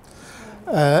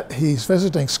 He's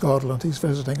visiting Scotland, he's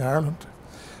visiting Ireland.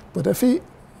 But if he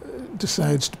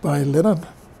decides to buy linen,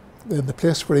 then the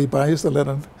place where he buys the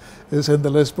linen is in the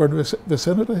Lisburn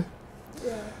vicinity.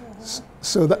 Yeah.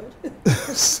 So that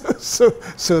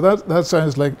so that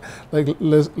sounds like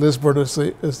Lisburn is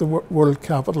the world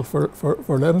capital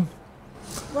for linen.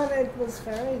 Well, it was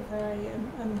very, very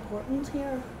important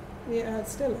here. Yeah, it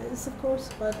still is, of course,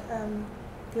 but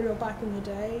you know, back in the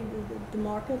day, the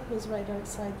market was right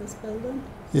outside this building.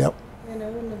 Yep. You know,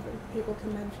 and people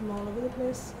come in from all over the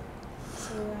place.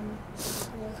 So,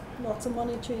 yeah, lots of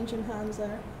money changing hands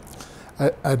there.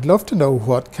 I'd love to know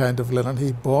what kind of linen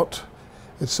he bought.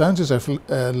 It sounds as if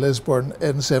Lisburn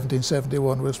in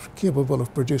 1771 was capable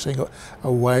of producing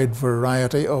a wide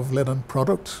variety of linen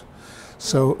products.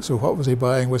 So what was he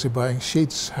buying? Was he buying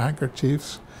sheets,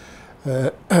 handkerchiefs?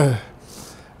 Was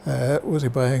he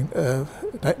buying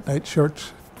night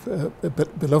shirts?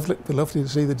 It'd be lovely to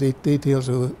see the details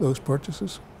of those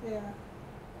purchases. Yeah,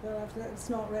 well, it's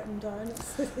not written down.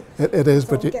 It is,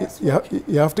 but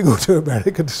you have to go to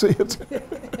America to see it.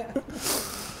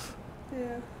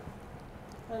 Yeah.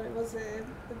 And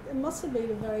it must have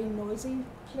been a very noisy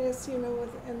place, you know,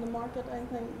 in the market, I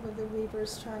think, with the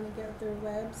weavers trying to get their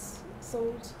webs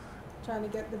sold, trying to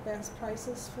get the best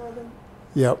prices for them.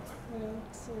 Yep. You know,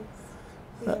 so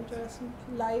it's interesting,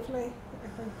 lively, I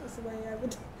think is the way I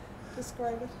would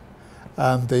describe it.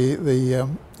 And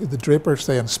the drapers,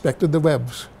 they inspected the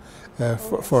webs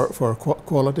for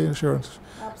quality assurance.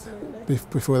 Absolutely.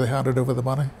 Before they handed over the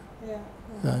money. Yeah.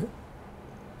 Yeah.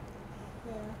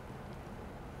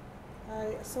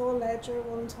 I saw a ledger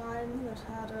one time that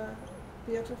had a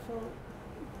beautiful,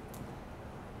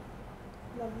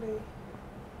 lovely,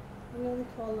 you know, they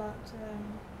call that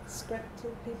script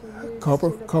that people use.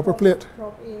 Copper plate.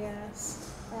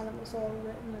 Yes, and it was all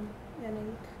written in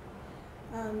ink.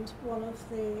 And one of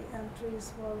the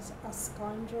entries was "a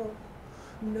scoundrel,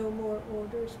 no more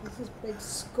orders," with this big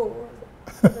score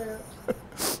there.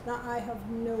 Now I have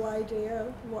no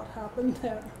idea what happened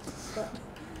there, but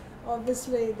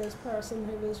obviously this person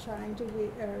who was trying to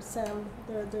sell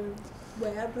their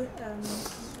web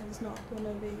is not going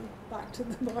to be back to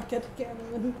the market again,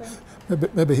 I wouldn't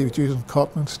think. Maybe he was using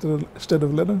cotton instead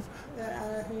of linen.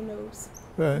 Who knows?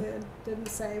 Right. It didn't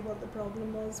say what the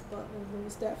problem was, but there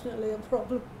was definitely a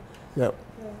problem. Yep.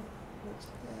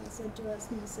 It's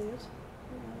interesting to see it.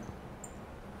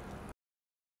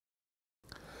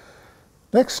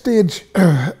 Next stage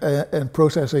in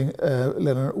processing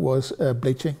linen was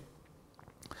bleaching.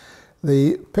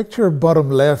 The picture bottom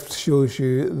left shows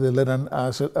you the linen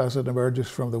as it emerges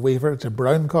from the weaver. It's a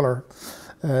brown colour,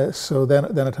 so then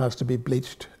it has to be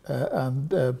bleached and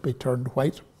be turned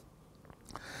white.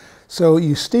 So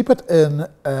you steep it in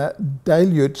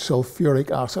dilute sulfuric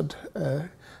acid.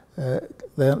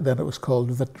 Then it was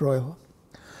called vitriol.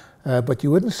 But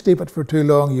you wouldn't steep it for too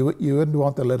long. You wouldn't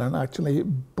want the linen actually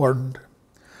burned.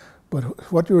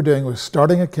 but what you were doing was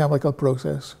starting a chemical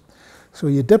process. So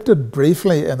you dipped it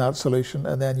briefly in that solution,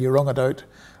 and then you wrung it out,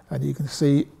 and you can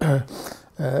see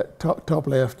top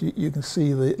left, you can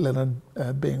see the linen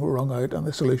being wrung out and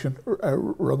the solution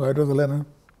wrung out of the linen.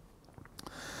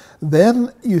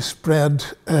 Then you spread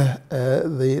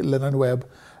the linen web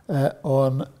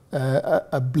on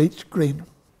a bleach green.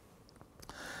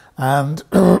 And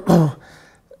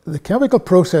the chemical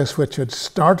process which had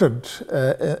started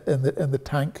in the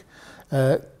tank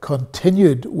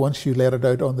continued once you let it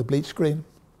out on the bleach green.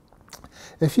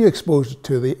 If you exposed it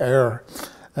to the air,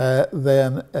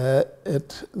 then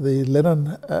the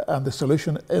linen and the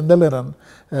solution in the linen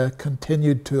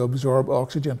continued to absorb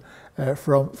oxygen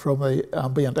from the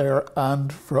ambient air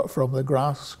and from the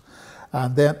grass,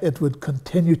 and then it would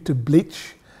continue to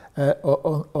bleach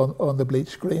on the bleach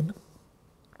screen.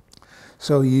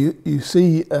 So you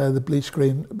see the bleach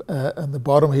screen on the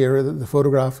bottom here, the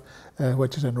photograph,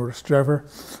 which is in Rostrevor,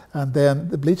 and then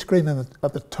the bleach screen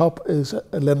at the top is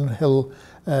a linen hill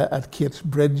at Kate's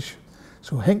Bridge.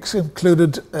 So Hinks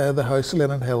included the house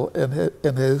Linen Hill in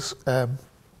his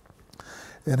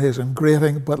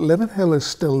engraving, but Linen Hill is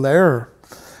still there.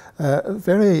 A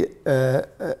very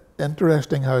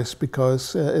interesting house,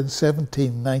 because in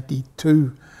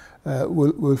 1792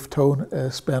 Wolfe Tone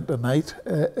spent a night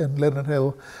in Linen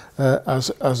Hill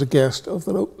as a guest of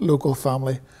the local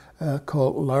family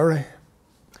called Lowry.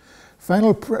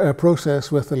 Final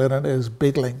process with the linen is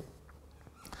beetling.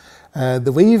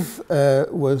 The weave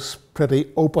was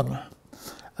pretty open,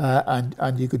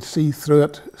 and you could see through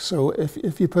it. So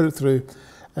if you put it through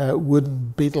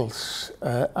wooden beetles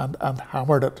and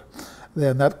hammered it,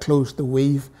 then that closed the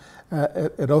weave.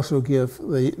 It also gave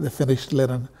the finished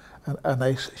linen a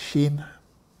nice sheen.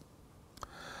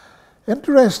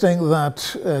 Interesting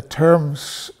that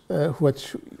terms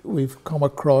which we've come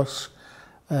across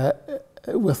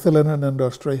with the linen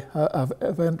industry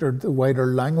have entered the wider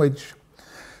language.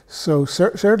 So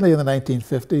certainly in the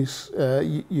 1950s,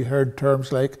 you heard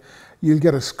terms like, "You'll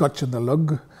get a scotch in the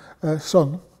lug,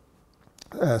 son."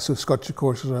 So scotch, of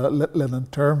course, is a linen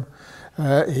term.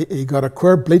 He got a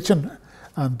queer bleaching,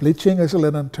 and bleaching is a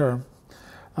linen term.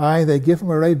 Aye, they give him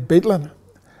a right beetling.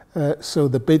 So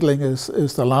the beetling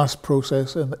is the last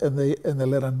process in the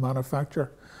linen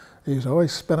manufacture. He's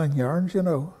always spinning yarns, you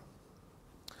know.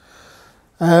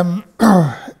 At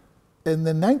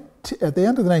the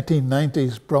end of the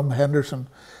 1990s, Brum Henderson,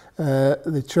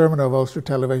 the chairman of Ulster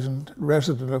Television,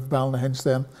 resident of Ballynahinch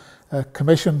then,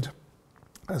 commissioned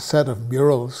a set of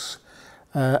murals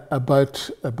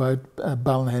about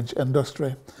Ballynahinch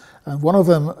industry. And one of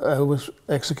them was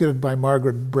executed by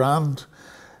Margaret Brand.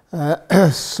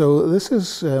 So this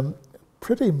is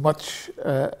pretty much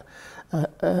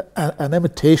an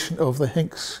imitation of the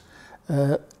Hinks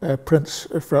prints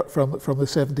from the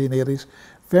 1780s.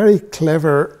 Very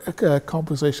clever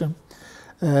composition,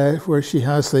 where she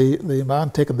has the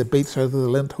man taking the beets out of the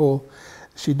lint hole.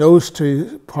 She knows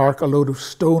to park a load of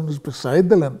stones beside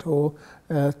the lint hole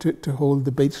to hold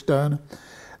the beets down.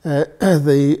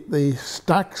 The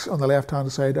stacks on the left-hand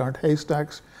side aren't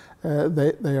haystacks,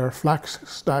 they are flax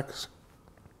stacks.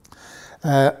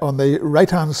 On the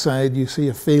right-hand side, you see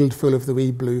a field full of the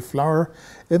wee blue flower.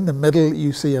 In the middle,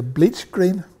 you see a bleach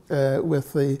green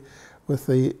with the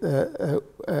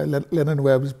linen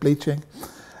webs bleaching.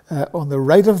 On the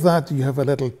right of that, you have a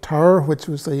little tower, which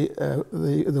was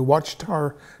the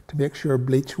watchtower to make sure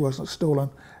bleach wasn't stolen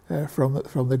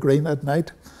from the green at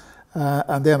night.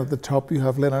 And then at the top, you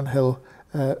have Linen Hill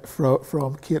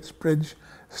from Kate's Bridge,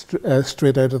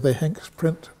 straight out of the Hinks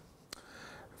print.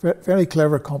 Very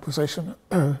clever composition.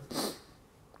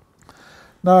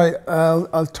 Now,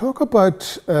 I'll talk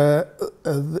about how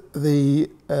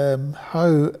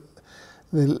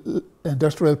the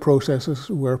industrial processes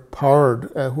were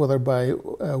powered, whether by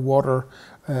water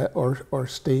or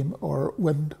steam or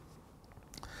wind.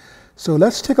 So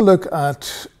let's take a look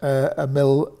at a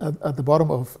mill at the bottom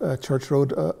of Church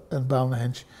Road in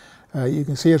Ballynahinch. You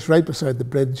can see it's right beside the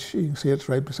bridge. You can see it's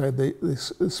right beside the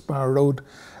Spar Road.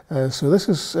 So this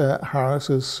is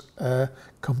Harris's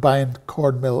combined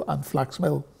corn mill and flax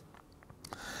mill.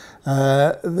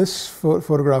 This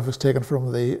photograph is taken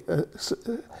from the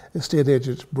estate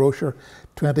agent's brochure,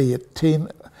 2018.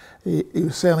 He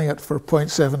was selling it for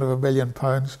 £0.7 million.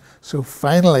 So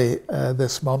finally,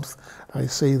 this month, I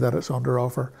see that it's under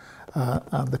offer,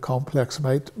 and the complex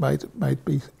might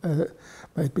be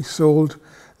sold.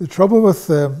 The trouble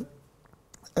with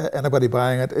anybody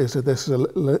buying it is that this is a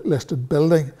listed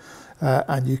building,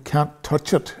 and you can't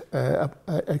touch it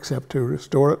except to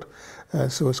restore it.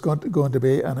 So it's going to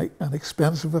be an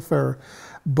expensive affair.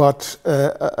 But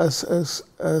as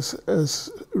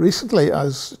recently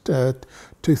as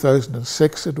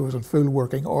 2006, it was in full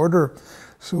working order.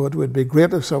 So it would be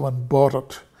great if someone bought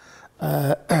it,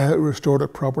 restored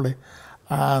it properly,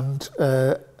 and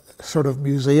sort of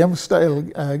museum style,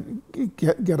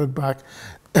 get it back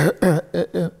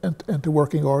into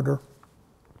working order.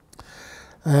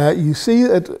 You see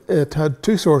it had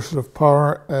two sources of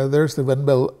power. There's the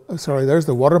windmill, there's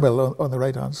the watermill on the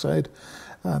right hand side,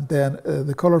 and then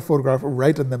the colour photograph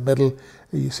right in the middle,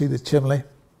 you see the chimney.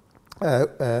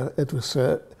 It was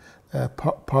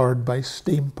powered by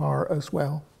steam power as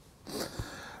well.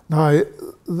 Now,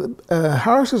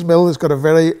 Harris's Mill has got a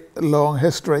very long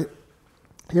history.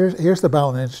 Here's the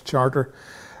Ballynahinch Charter,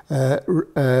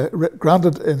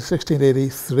 granted in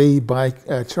 1683 by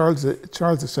Charles II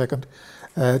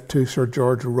to Sir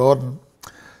George Rawdon.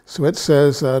 So it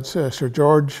says that Sir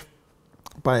George,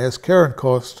 by his care and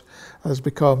cost,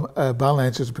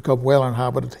 Ballynahinch has become well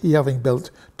inhabited, he having built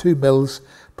 2 mills,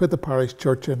 put the parish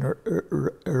church in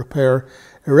repair,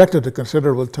 erected a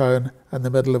considerable town, in the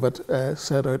middle of it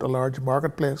set out a large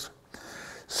marketplace.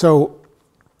 So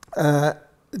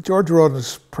George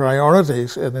Rawdon's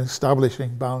priorities in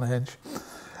establishing Ballynahinch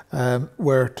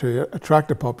were to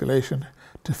attract a population,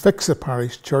 to fix the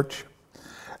parish church,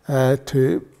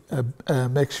 to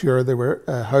make sure there were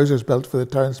houses built for the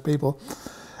townspeople,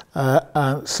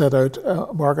 and set out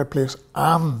a marketplace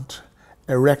and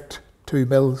erect 2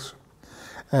 mills.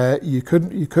 You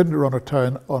couldn't run a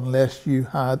town unless you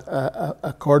had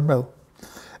a corn mill.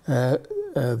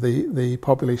 The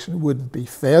population wouldn't be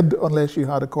fed unless you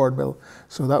had a corn mill.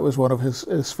 So that was one of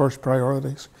his first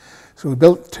priorities. So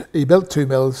he built 2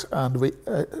 mills, and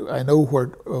I know where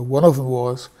one of them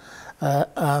was,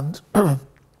 and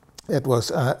it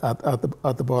was at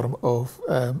the bottom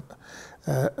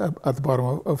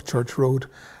of Church Road.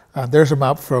 And there's a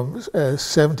map from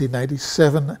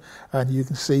 1797, and you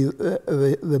can see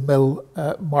the mill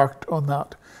marked on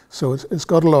that. So it's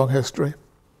got a long history.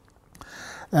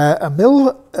 A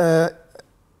mill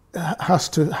has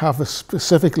to have a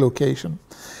specific location.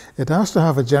 It has to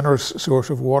have a generous source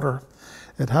of water.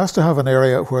 It has to have an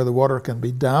area where the water can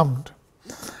be dammed.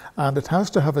 And it has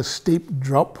to have a steep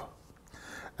drop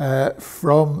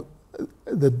from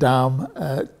the dam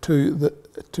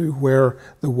to where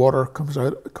the water comes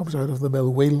out of the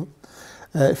mill wheel.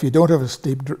 If you don't have a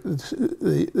steep,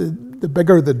 the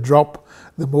bigger the drop,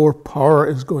 the more power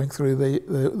is going through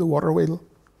the water wheel.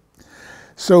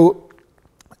 So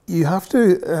you have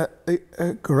to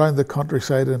go around the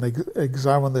countryside and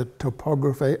examine the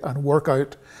topography and work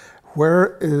out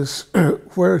where is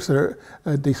there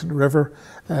a decent river,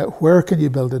 where can you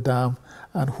build a dam,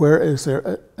 and where is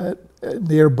there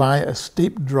nearby a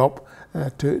steep drop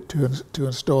to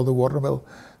install the watermill.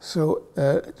 So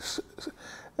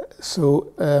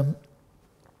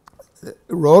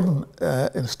Rawdon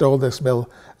installed this mill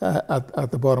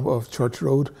at the bottom of Church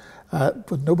Road,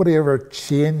 but nobody ever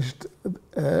changed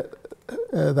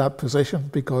that position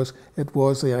because it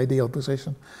was the ideal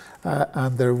position,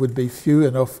 and there would be few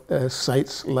enough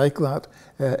sites like that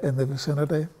in the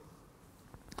vicinity.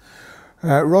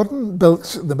 Rawdon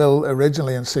built the mill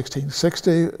originally in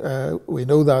 1660. We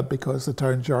know that because the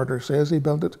town charter says he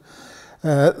built it.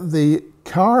 The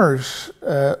Carrs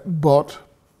bought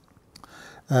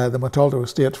the Montalto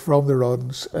estate from the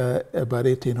Rawdons about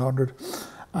 1800,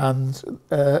 and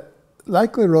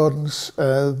like the Rawdons,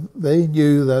 they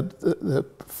knew that the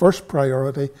first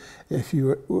priority, if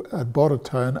you had bought a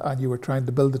town and you were trying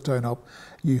to build the town up,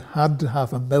 you had to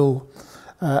have a mill,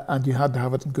 and you had to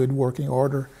have it in good working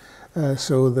order.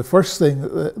 So the first thing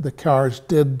the Carrs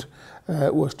did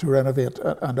was to renovate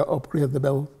and upgrade the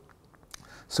mill.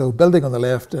 So building on the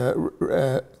left,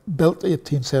 built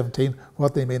 1817,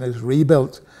 what they mean is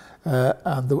rebuilt,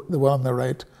 and the one on the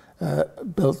right,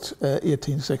 built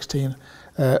 1816,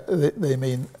 they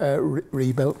mean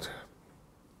rebuilt.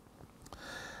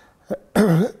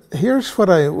 Here's what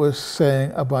I was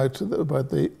saying about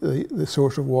the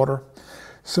source of water.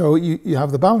 So you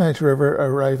have the Ballynahinch River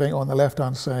arriving on the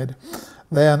left-hand side.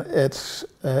 Then it's,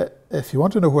 if you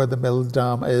want to know where the mill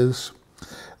dam is,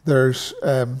 there's,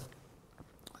 going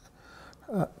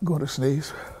to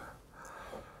sneeze.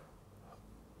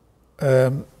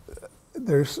 There's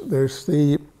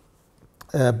the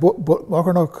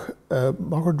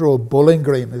Mockerdrole Bowling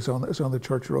Green is on the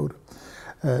Church Road.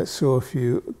 So if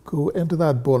you go into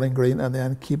that bowling green and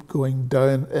then keep going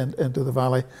down into the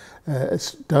valley,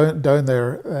 it's down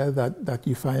there that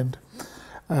you find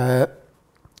that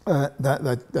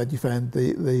you find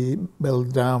the mill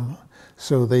dam.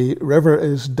 So the river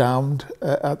is dammed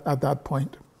at that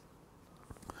point.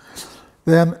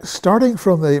 Then, starting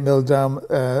from the mill dam,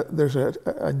 there's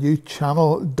a new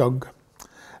channel dug,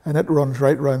 and it runs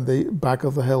right round the back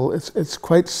of the hill. It's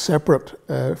quite separate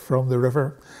from the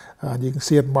river, and you can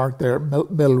see it marked there,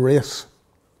 Mill Race.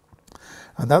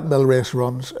 And that mill race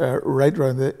runs right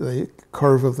round the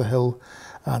curve of the hill,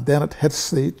 and then it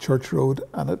hits the Church Road,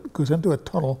 and it goes into a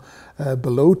tunnel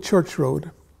below Church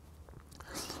Road,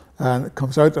 and it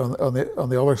comes out on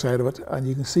the other side of it, and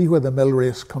you can see where the mill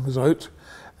race comes out.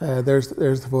 There's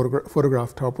the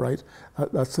photograph top right.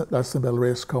 That's the mill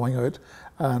race coming out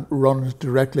and runs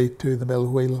directly to the mill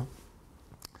wheel.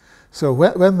 So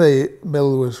when the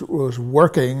mill was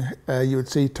working, you would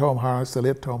see Tom Harris, the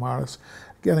late Tom Harris,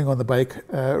 getting on the bike,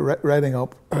 riding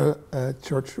up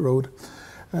Church Road,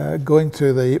 going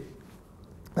to the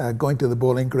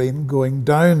bowling green, going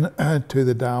down to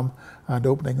the dam, and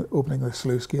opening the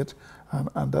sluice gate,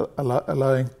 and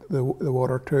allowing the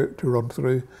water to run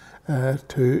through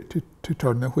to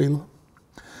turn the wheel.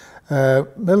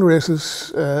 Mill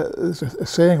races is a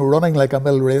saying, running like a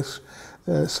mill race.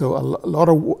 So a lot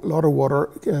of water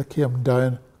came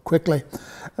down quickly,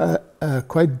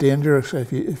 quite dangerous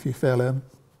if you fell in.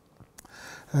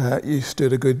 You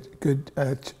stood a good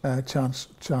chance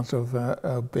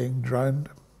of being drowned.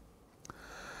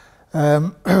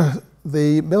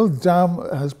 The mill dam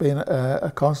has been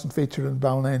a constant feature in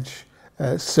Ballynahinch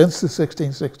since the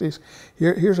 1660s.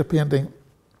 Here's a painting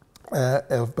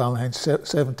of Ballynahinch,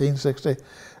 1760.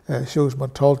 Shows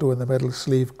Montalto in the middle,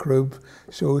 Sleeve Crib,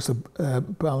 shows the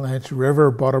Ballynahinch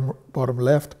River, bottom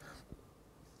left,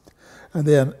 and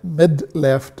then mid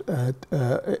left on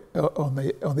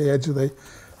the edge of the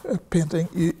painting,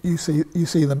 you see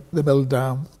the mill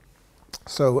dam.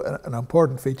 So an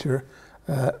important feature,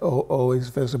 always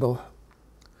visible.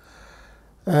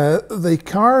 The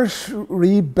cars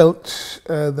rebuilt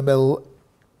the mill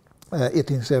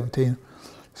 1817.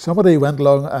 Somebody went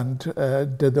along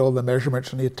and did all the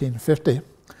measurements in 1850.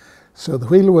 So the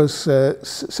wheel was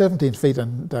 17 feet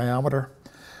in diameter.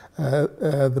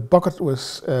 The bucket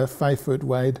was 5 foot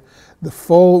wide. The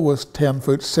fall was 10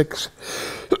 foot 6.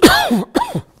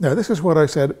 Now this is what I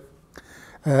said.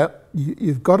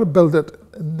 You've got to build it.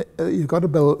 You've got to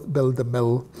build the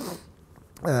mill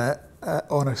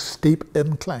on a steep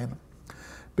incline,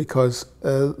 because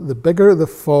the bigger the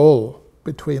fall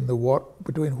between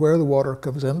where the water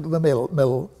comes into the mill,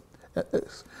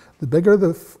 the bigger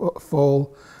the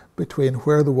fall between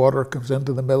where the water comes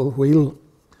into the mill wheel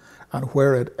and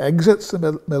where it exits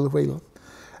the mill wheel,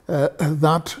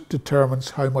 that determines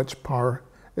how much power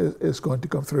is going to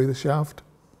come through the shaft.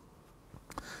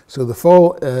 So the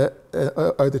fall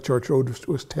out the Church Road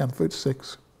was 10 foot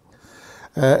 6.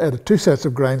 It had 2 sets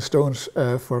of grindstones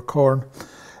for corn.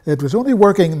 It was only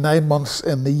working 9 months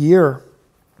in the year.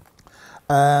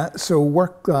 So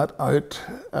work that out,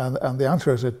 and the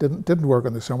answer is it didn't work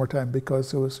in the summertime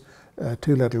because there was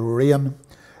too little rain.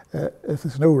 If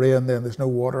there's no rain, then there's no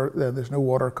water. Then there's no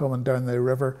water coming down the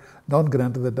river. None get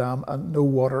into the dam, and no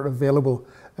water available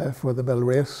for the mill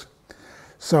race.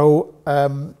 So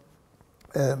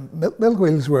mill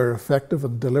wheels were effective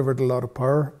and delivered a lot of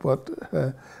power, but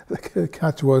the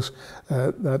catch was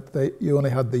that you only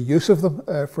had the use of them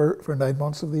for 9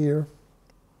 months of the year.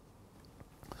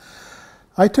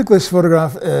 I took this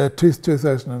photograph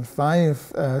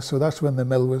 2005, so that's when the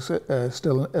mill was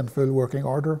still in full working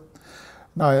order.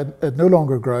 Now, it no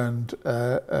longer ground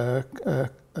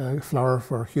flour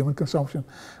for human consumption,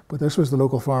 but this was the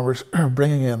local farmers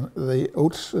bringing in the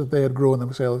oats that they had grown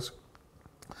themselves.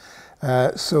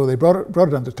 So they brought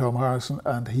it into Tom Harrison,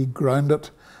 and he ground it.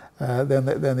 Then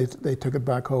they took it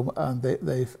back home, and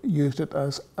they used it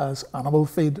as animal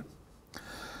feed.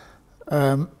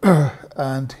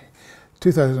 And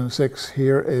 2006,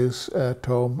 here is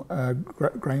Tom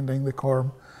grinding the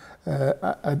corn,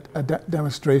 a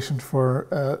demonstration for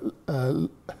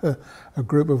a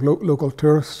group of local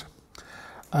tourists.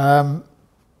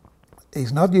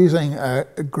 He's not using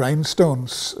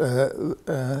grindstones.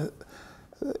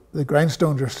 The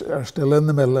grindstones are still in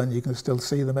the mill, and you can still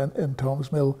see them in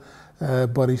Tom's mill,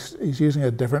 but he's using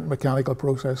a different mechanical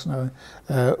process now,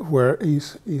 where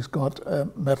he's got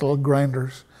metal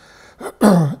grinders.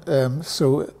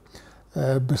 So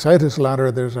beside his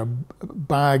ladder there's a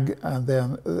bag, and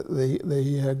then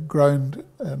the ground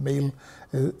meal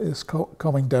is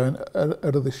coming down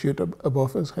out of the chute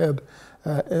above his head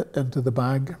into the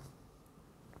bag.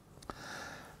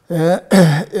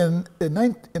 In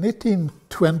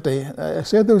 1820, I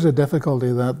said there was a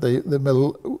difficulty that the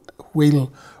mill wheel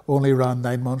only ran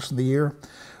 9 months in the year.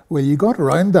 Well, you got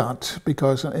around that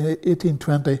because in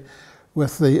 1820,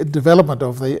 with the development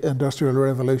of the Industrial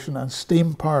Revolution and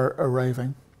steam power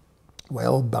arriving,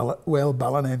 Well,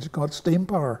 Ballynahinch got steam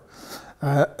power.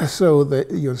 So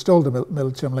you installed a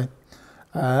mill chimney,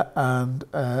 and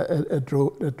it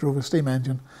drove a steam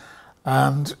engine,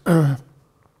 and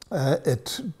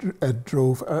it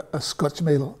drove a Scotch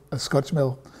mill.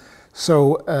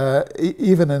 So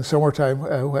even in summertime,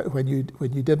 when you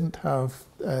didn't have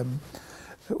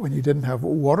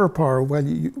water power,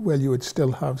 you would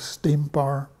still have steam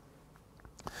power.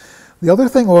 The other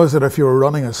thing was that if you were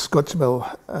running a Scotch mill,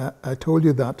 I told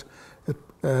you that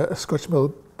a Scotch mill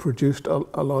produced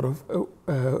a lot of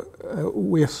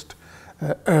waste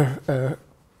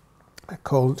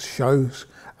called shows,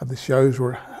 and the shows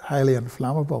were highly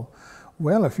inflammable.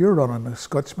 Well, if you're running a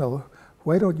Scotch mill,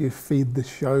 why don't you feed the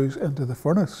shows into the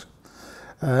furnace?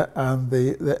 And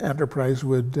the enterprise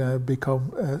would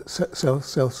become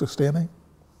self-sustaining.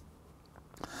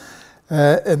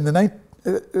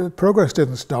 Progress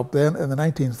didn't stop then. In the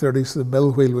 1930s, the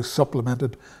mill wheel was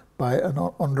supplemented by an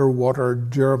underwater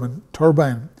German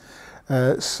turbine.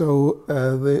 So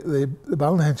the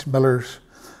Ballynahinch millers,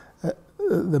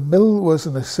 the mill was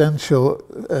an essential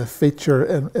feature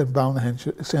in Ballynahinch,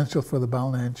 essential for the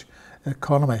Ballynahinch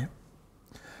economy.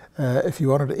 If you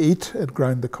wanted to eat, it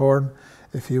ground the corn.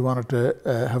 If you wanted to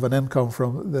have an income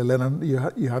from the linen, you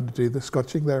had to do the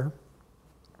scotching there.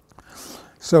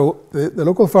 So the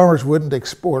local farmers wouldn't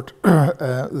export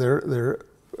their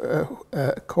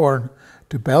corn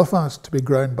to Belfast to be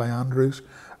ground by Andrews.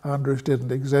 Andrews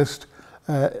didn't exist.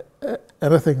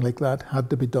 Anything like that had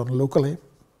to be done locally.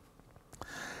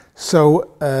 So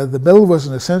the mill was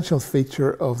an essential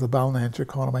feature of the Ballynahinch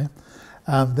economy,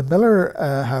 and the miller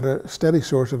had a steady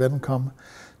source of income.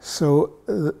 So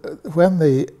when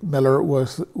the miller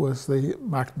was the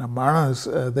McNamara's,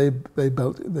 they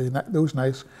built those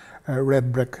nice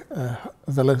red brick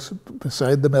villas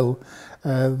beside the mill.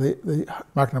 The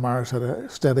McNamara's had a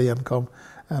steady income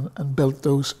and built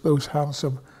those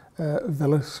handsome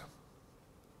villas.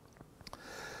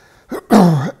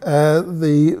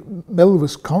 The mill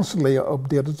was constantly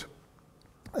updated.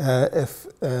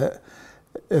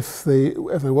 If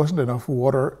there wasn't enough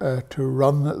water to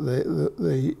run the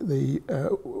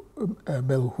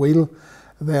mill wheel,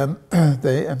 then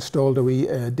they installed a wee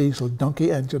diesel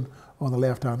donkey engine on the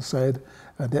left-hand side,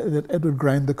 and it would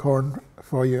grind the corn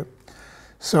for you.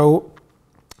 So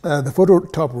the photo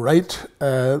top right,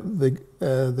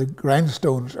 the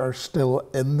grindstones are still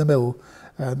in the mill,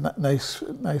 nice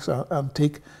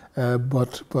antique,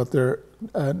 but they're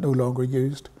no longer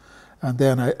used. And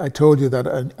then I told you that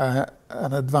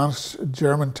an advanced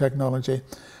German technology,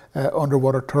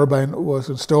 underwater turbine, was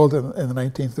installed in the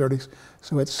 1930s,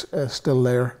 so it's still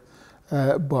there,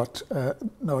 but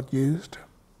not used.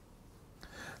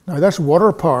 Now that's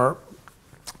water power,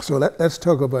 so let's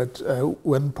talk about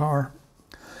wind power.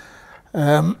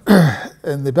 In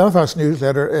the Belfast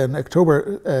newsletter in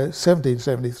October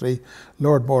 1773,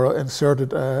 Lord Morrow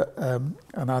inserted an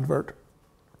advert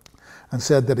and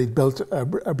said that he'd built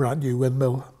a brand new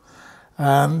windmill,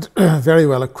 and very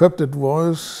well equipped it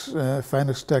was,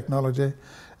 finest technology,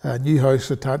 a new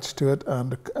house attached to it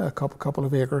and a couple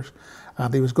of acres,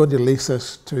 and he was going to lease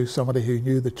this to somebody who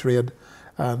knew the trade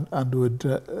and would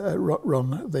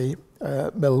run the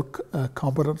mill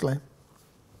competently.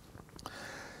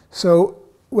 So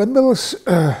windmills,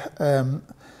 the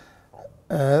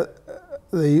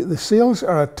sails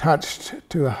are attached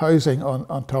to a housing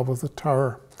on top of the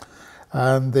tower,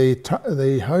 and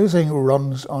the housing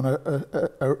runs on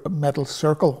a metal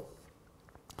circle,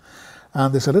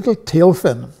 and there's a little tail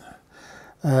fin.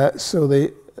 So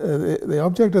the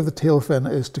object of the tail fin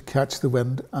is to catch the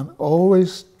wind and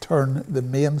always turn the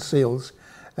main sails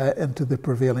into the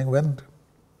prevailing wind.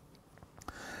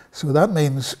 So that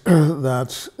means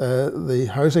that the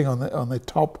housing on the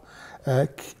top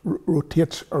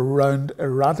rotates around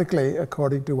erratically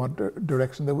according to what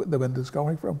direction the wind is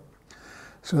coming from.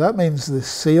 So that means the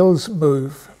sails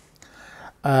move,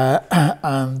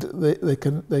 and the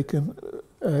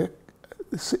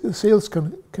sails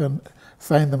can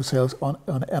find themselves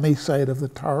on any side of the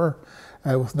tower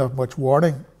with not much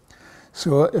warning.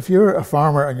 So if you're a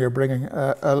farmer and you're bringing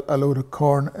a load of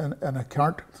corn in a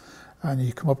cart, and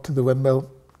you come up to the windmill,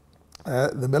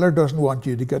 the miller doesn't want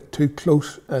you to get too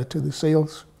close to the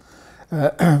sails,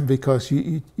 because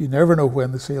you never know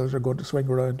when the sails are going to swing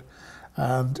around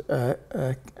and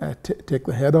take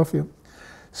the head off you.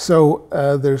 So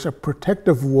there's a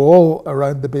protective wall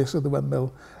around the base of the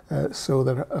windmill, so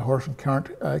that a horse and cart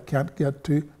can't get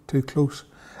too close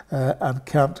and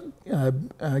can't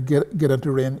get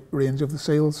into range of the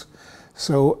sails.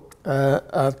 So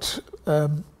at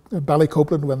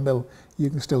Ballycopeland windmill, you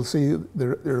can still see the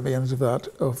remains of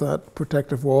that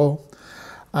protective wall.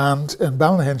 And in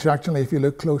Ballynahinch, actually, if you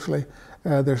look closely,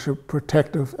 there's a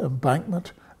protective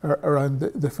embankment around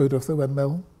the foot of the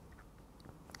windmill.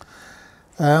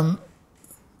 The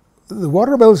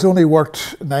Watermills only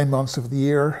worked 9 months of the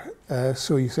year,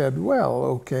 so you said, well,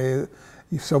 okay,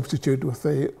 you substitute with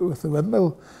the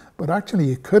windmill, but actually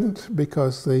you couldn't,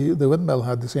 because the windmill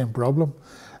had the same problem.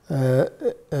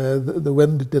 The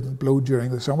wind didn't blow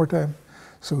during the summertime.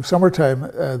 So summertime,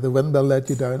 the windmill let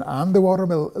you down and the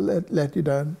watermill let you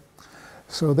down.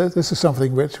 So this is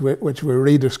something which we're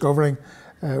rediscovering.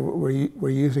 We're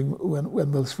using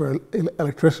windmills for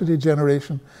electricity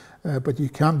generation, but you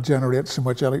can't generate so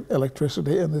much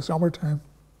electricity in the summertime.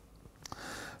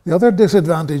 The other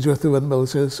disadvantage with the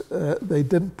windmills is they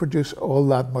didn't produce all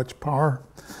that much power.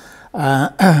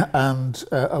 And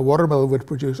a watermill would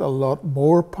produce a lot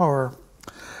more power.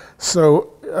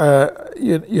 So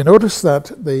you notice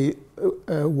that the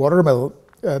watermill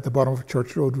at the bottom of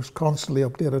Church Road was constantly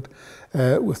updated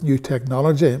with new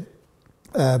technology,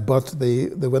 but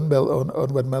the windmill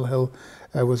on Windmill Hill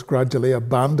was gradually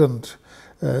abandoned.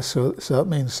 So that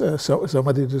means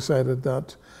somebody decided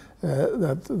that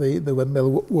the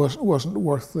windmill wasn't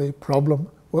worth the problem,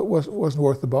 wasn't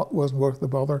worth the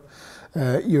bother.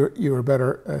 You were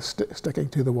better sticking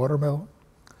to the watermill.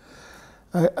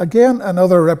 Again,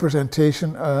 another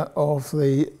representation of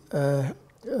the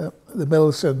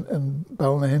mills in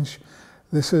Ballynahinch.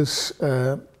 This is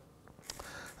a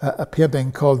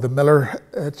painting called The Miller.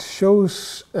 It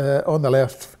shows on the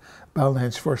left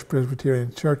Ballynahinch First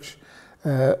Presbyterian Church,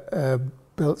 built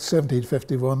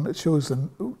 1751. It shows the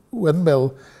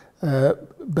windmill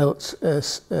built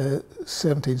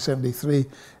 1773.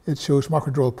 It shows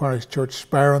Mockerdrole Parish Church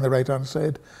spire on the right-hand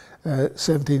side,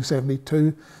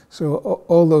 1772. So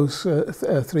all those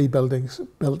three buildings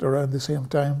built around the same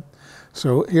time.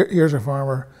 So here's a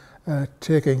farmer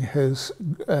taking his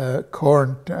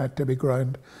corn to be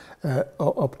ground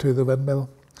up to the windmill.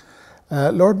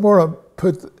 Lord Moran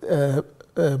put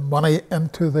money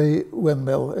into the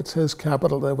windmill. It's his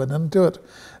capital that went into it,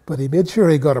 but he made sure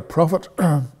he got a profit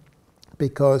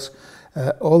because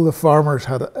all the farmers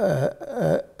had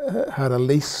a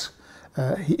lease.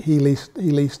 He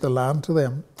leased the land to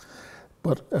them,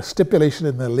 but a stipulation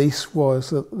in the lease was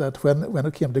that when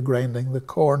it came to grinding the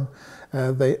corn,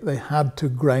 they had to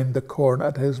grind the corn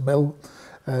at his mill.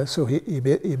 So he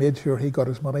made sure he got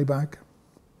his money back.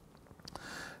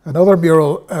 Another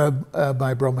mural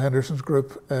by Brum Henderson's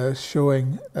group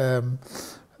showing,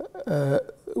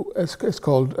 it's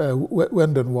called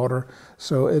Wind and Water,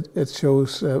 so it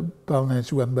shows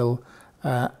Ballynahinch Windmill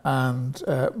and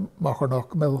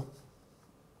Mockernach Mill.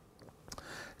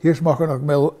 Here's Mockernach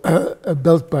Mill,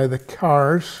 built by the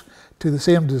Carrs to the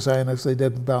same design as they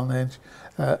did in Ballynahinch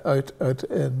out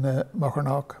in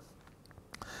Mockernach.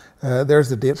 There's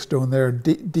the date stone there,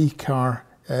 D. Carr,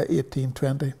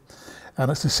 1820. And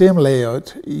it's the same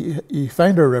layout. You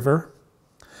find a river,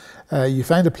 you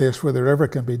find a place where the river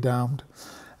can be dammed,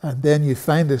 and then you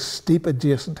find a steep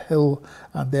adjacent hill,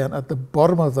 and then at the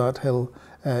bottom of that hill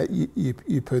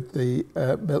you put the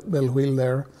mill wheel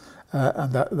there,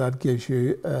 and that gives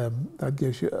you a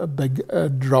big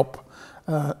drop,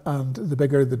 and the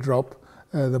bigger the drop,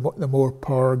 the more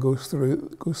power goes through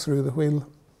the wheel.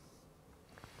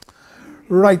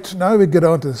 Right, now we get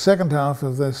on to the second half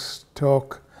of this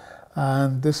talk.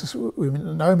 And we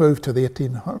now move to the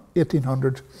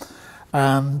 1800s,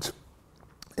 and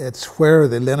it's where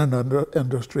the linen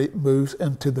industry moves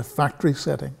into the factory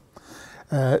setting.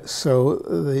 So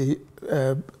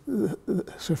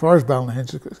so far as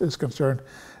Ballynahinch is concerned,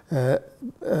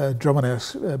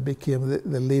 Drumaness became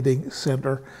the leading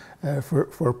centre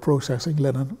for processing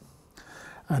linen.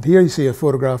 And here you see a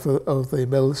photograph of the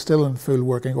mill still in full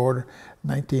working order,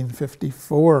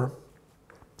 1954.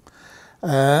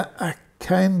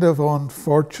 Kind of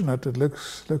unfortunate. It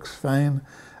looks fine,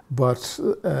 but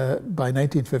by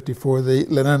 1954 the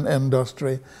linen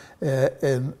industry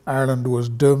in Ireland was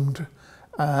doomed,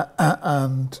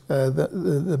 and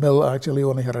the mill actually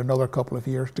only had another couple of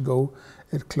years to go.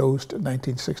 It closed in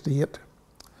 1968.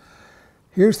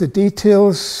 Here's the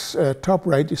details. Top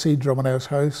right you see Drumaness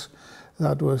House.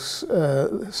 That was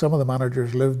some of the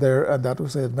managers lived there, and that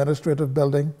was the administrative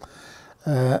building.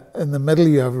 In the middle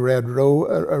you have a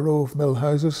row of mill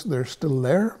houses. They're still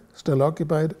there, still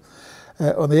occupied.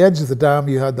 On the edge of the dam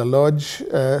you had the lodge.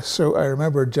 So I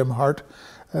remember Jim Hart,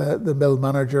 the mill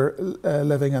manager,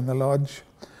 living in the lodge.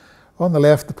 On the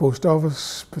left the post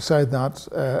office, beside that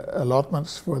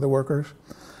allotments for the workers.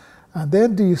 And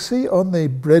then do you see on the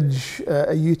bridge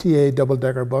a UTA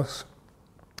double-decker bus?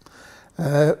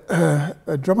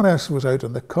 Drumaness was out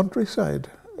in the countryside,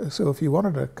 so if you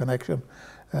wanted a connection,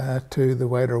 to the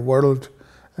wider world,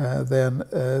 then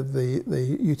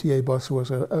the UTA bus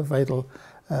was a vital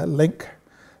link.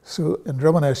 So in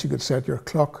Drumaness you could set your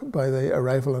clock by the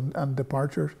arrival and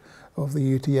departure of the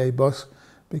UTA bus,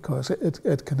 because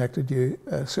it connected you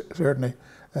certainly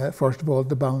first of all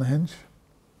to Ballynahinch.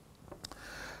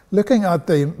 Looking at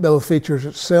the mill features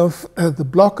itself, the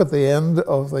block at the end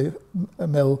of the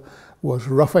mill was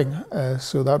roughing,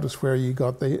 so that was where you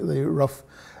got the rough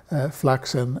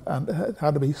flax in, and it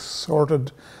had to be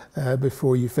sorted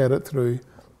before you fed it through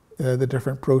the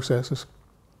different processes.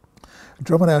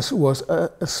 Drumaness was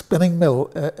a spinning mill.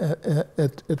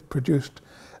 It produced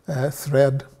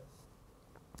thread.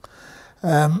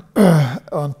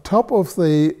 On top of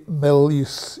the mill you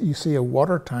see a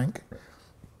water tank,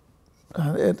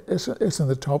 and it's in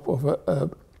the top of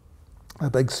a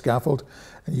big scaffold,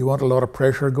 and you want a lot of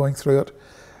pressure going through it.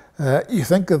 You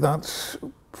think that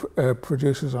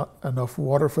produces enough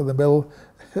water for the mill.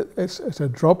 It's a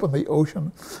drop in the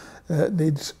ocean. It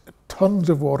needs tons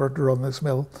of water to run this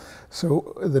mill.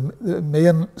 So the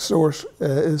main source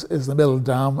is the mill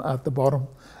dam at the bottom,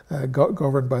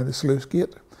 governed by the sluice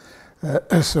gate.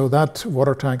 So that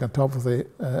water tank on top of the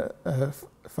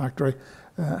factory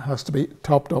has to be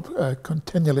topped up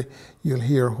continually. You'll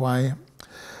hear why.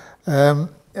 The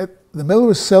mill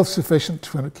was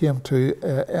self-sufficient when it came to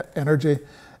energy.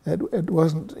 It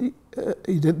wasn't.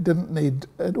 Didn't need.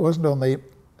 It wasn't on the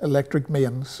electric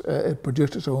mains. It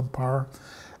produced its own power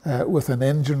with an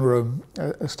engine room,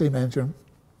 a steam engine,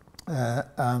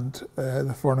 and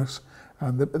the furnace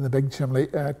and the big chimney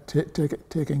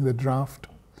taking the draft.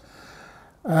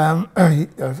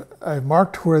 I've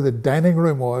marked where the dining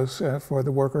room was for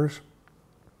the workers.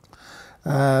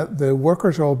 The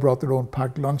workers all brought their own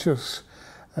packed lunches,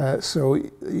 so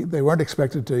they weren't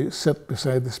expected to sit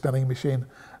beside the spinning machine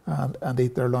and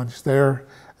eat their lunch there.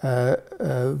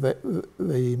 The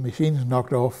machines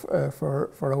knocked off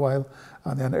for a while,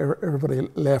 and then everybody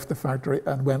left the factory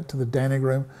and went to the dining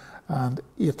room and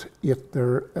ate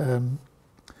their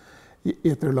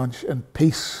lunch in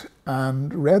peace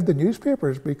and read the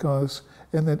newspapers, because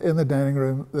in the dining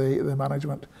room the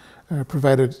management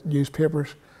provided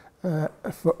newspapers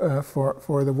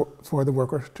for the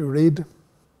workers to read.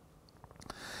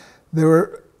 There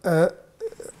were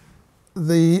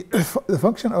the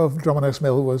function of Drumaness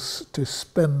Mill was to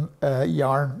spin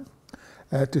yarn,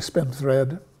 to spin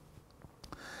thread.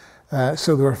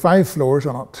 So there were 5 floors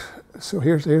on it. So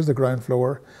here's the ground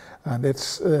floor, and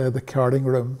it's the carding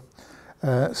room.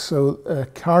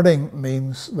 Carding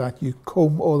means that you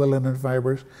comb all the linen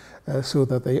fibres so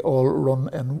that they all run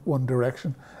in one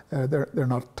direction. They're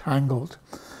not tangled.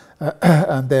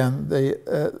 And then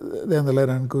the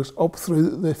linen goes up through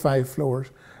the 5 floors,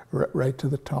 right to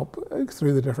the top,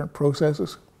 through the different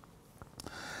processes.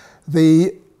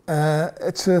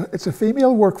 It's a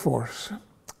female workforce,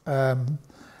 and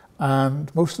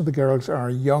most of the girls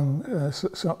are young.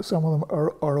 Some of them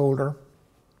are older.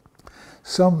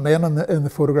 Some men in the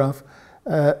photograph.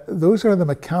 Those are the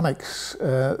mechanics.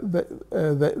 There's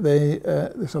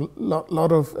a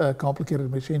lot of complicated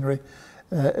machinery.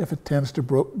 If it tends to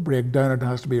break down, it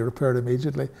has to be repaired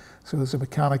immediately. So there's a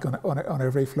mechanic on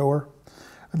every floor.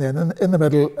 And then in the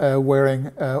middle,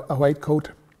 wearing a white coat,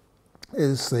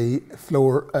 is the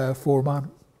floor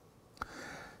foreman.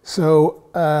 So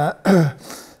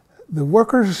the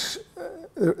workers,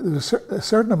 there's a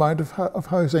certain amount of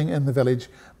housing in the village,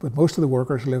 but most of the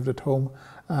workers lived at home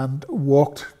and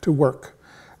walked to work.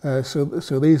 So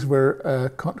these were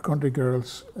country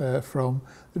girls from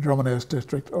the Drumaness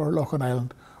district or Loughlin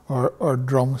Island or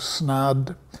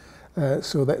Drumsnad.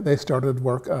 So they started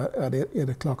work at 8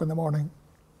 o'clock in the morning.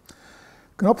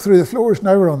 Going up through the floors,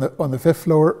 now we're on the 5th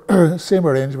floor, same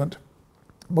arrangement,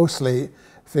 mostly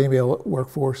female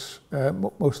workforce,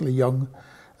 mostly young,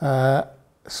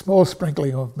 small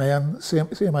sprinkling of men,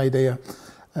 same idea.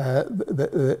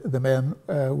 The men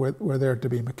were there to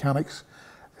be mechanics.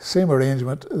 Same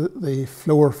arrangement, the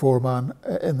floor foreman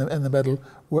in the middle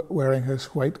wearing his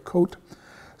white coat.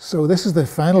 So this is the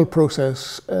final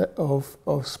process of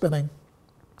spinning.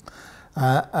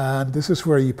 And this is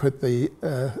where you put the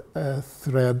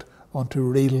thread onto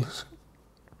reels.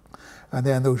 And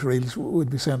then those reels would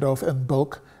be sent off in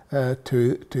bulk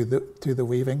to the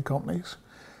weaving companies.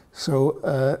 So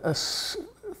a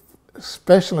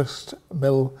specialist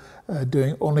mill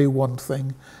doing only one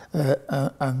thing,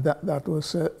 and that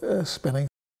was spinning.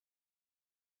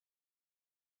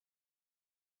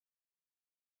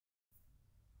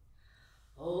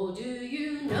 Oh, do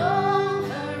you know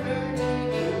her, or do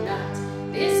you not?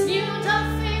 This new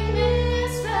duffing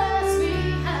mistress we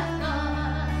have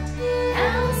got.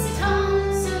 Elsie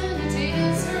Thompson, it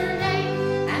is her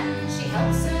name,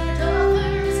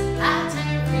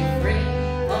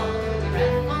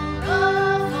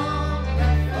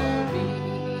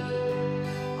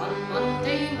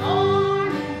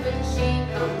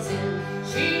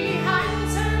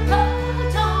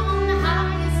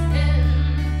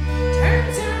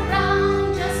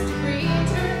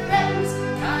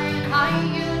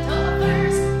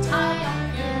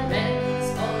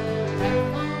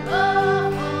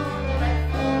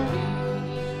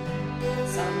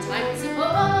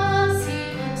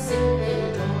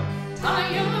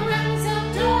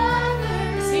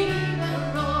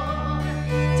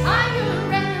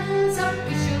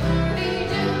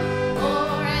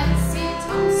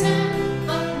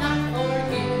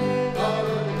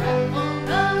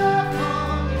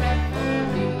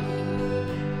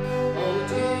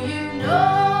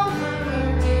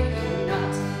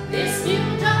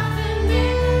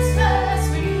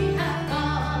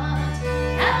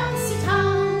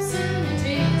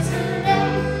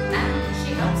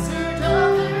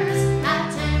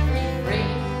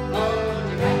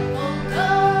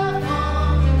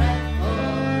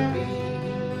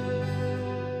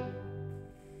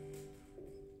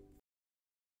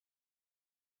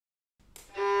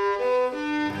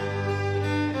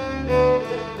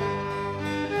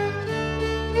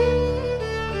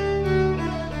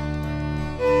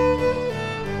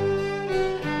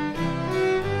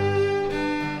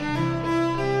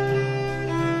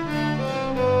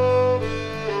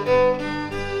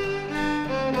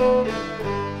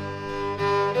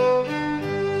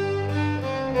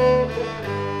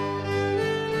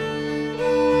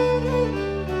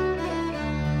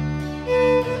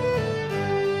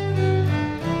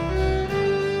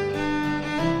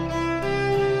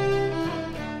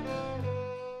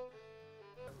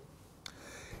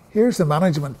 Here's the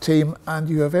management team, and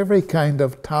you have every kind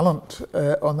of talent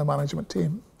on the management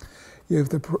team. You have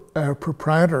the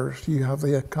proprietors, you have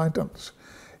the accountants,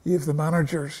 you have the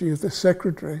managers, you have the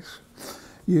secretaries,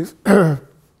 you have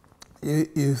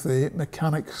the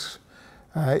mechanics,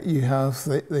 you have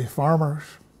the farmers.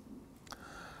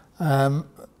 A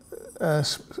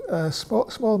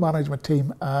small management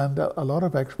team and a lot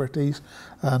of expertise,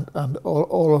 and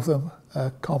all of them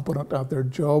competent at their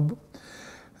job.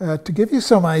 To give you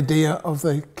some idea of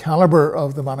the calibre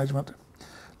of the management,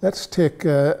 let's take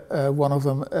one of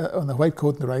them on the white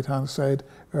coat on the right-hand side,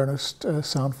 Ernest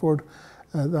Sanford.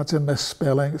 That's a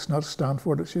misspelling. It's not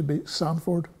Stanford, it should be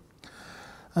Sanford.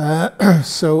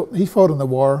 So he fought in the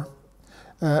war,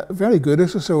 very good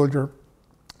as a soldier.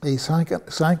 He sank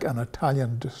an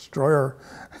Italian destroyer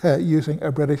using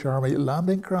a British Army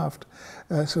landing craft.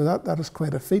 So that is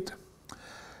quite a feat.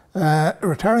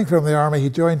 Retiring from the Army, he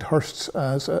joined Hearst's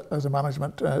as a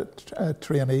management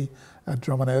trainee at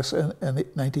Drumaness in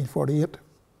 1948.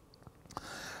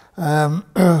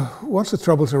 Once the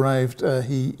Troubles arrived,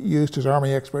 he used his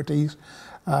Army expertise,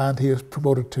 and he was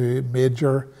promoted to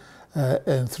Major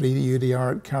in 3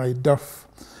 UDR at Head Doffer.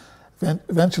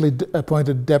 Eventually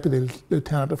appointed Deputy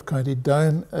Lieutenant of County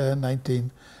Down in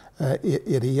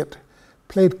 1988.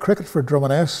 Played cricket for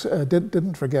Drumaness,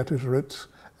 didn't forget his roots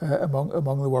among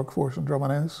the workforce in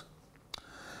Drumaness.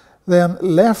 Then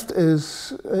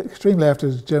extreme left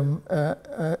is Jim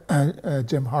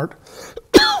Hart,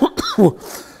 who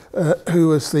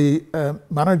was the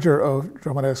manager of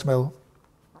Drumaness Mill,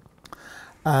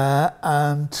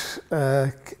 and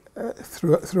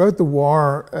throughout the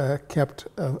war kept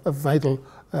a vital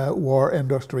war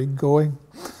industry going.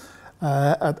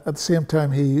 At the same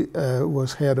time, he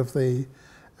was head of he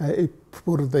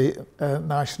promoted the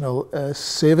national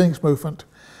savings movement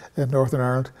in Northern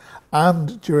Ireland,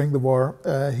 and during the war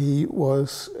he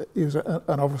was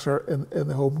an officer in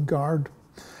the Home Guard.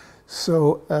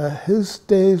 So his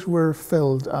days were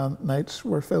filled and nights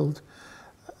were filled.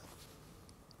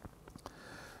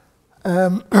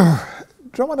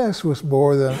 Drumaness was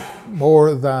more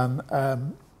than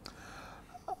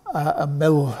a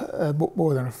mill,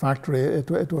 more than a factory.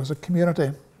 It was a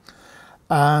community,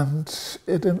 and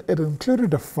it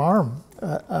included a farm.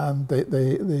 And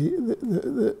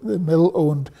the mill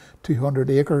owned 200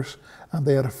 acres, and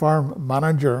they had a farm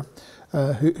manager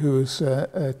who was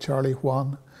Charlie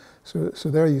Juan. So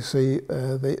there you see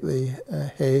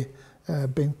the hay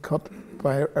being cut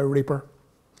by a reaper.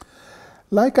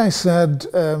 Like I said,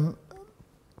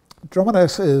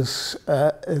 Drumaness is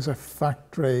a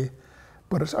factory,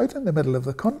 but it's out in the middle of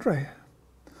the country,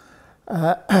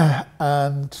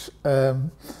 and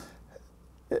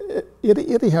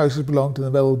 80 houses belong to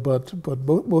the mill, but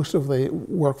most of the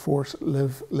workforce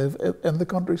live in the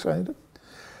countryside.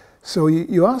 So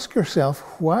you ask yourself,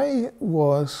 why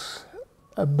was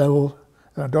a mill,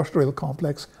 an industrial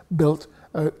complex, built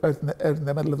out in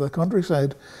the middle of the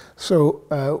countryside? So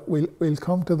we'll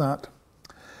come to that.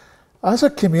 As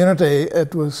a community,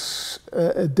 it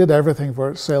did everything for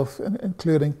itself,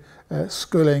 including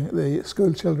schooling the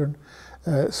school children.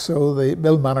 So the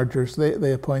mill managers,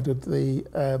 they appointed the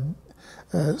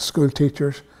school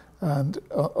teachers, and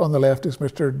on the left is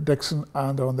Mr. Dixon,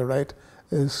 and on the right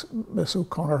is Miss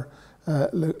O'Connor,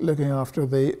 looking after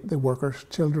the workers'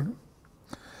 children.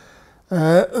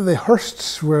 The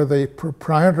Hearsts were the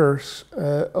proprietors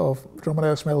of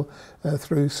Drumaness Mill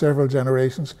through several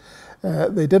generations.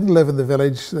 They didn't live in the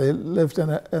village; they lived in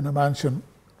a mansion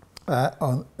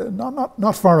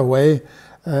not far away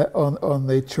on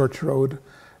the Church Road,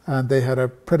 and they had a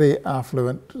pretty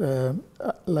affluent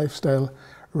lifestyle,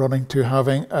 running to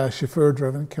having a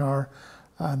chauffeur-driven car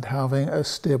and having a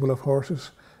stable of horses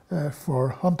for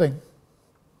hunting.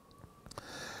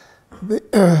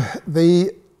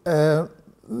 The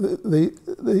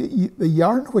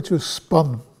yarn which was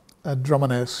spun at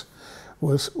Drumaness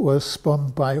was spun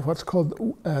by what's called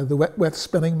the wet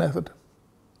spinning method.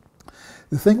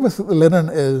 The thing with the linen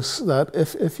is that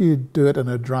if you do it in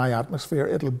a dry atmosphere,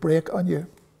 it'll break on you.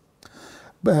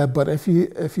 But if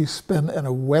you spin in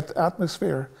a wet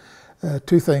atmosphere,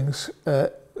 two things: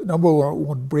 number one, it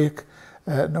won't break.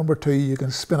 Number two, you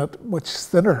can spin it much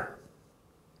thinner.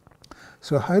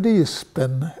 So how do you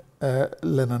spin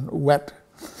linen wet?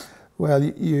 Well,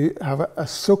 you have a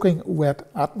soaking wet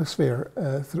atmosphere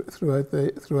throughout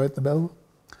the mill.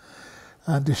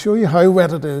 And to show you how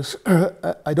wet it is,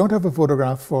 I don't have a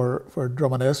photograph for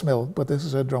Drumaness Mill, but this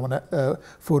is a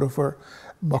photo for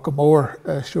Muckamore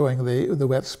showing the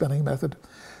wet spinning method.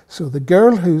 So the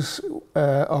girl who's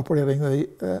operating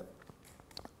the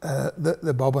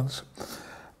bobbins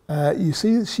you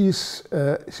see she's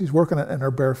working in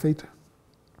her bare feet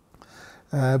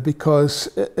because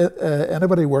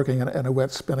anybody working in a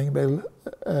wet spinning mill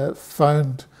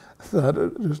found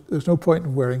that there's no point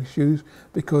in wearing shoes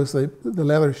because the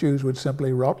leather shoes would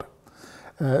simply rot.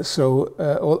 So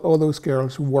all those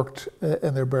girls worked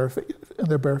in their bare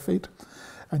feet.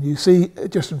 And you see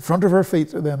just in front of her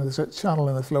feet, then there's a channel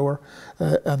in the floor,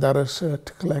 and that is to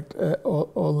collect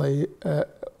all the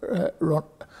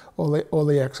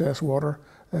excess water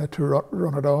to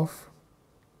run it off.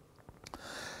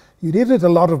 You needed a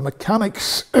lot of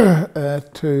mechanics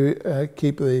to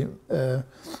keep the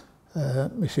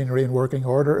machinery in working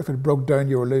order. If it broke down,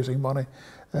 you were losing money.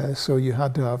 So you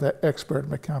had to have expert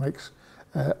mechanics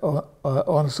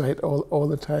on site all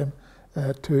the time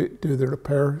to do the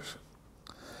repairs.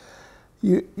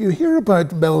 You hear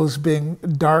about mills being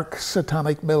dark,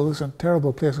 satanic mills and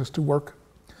terrible places to work.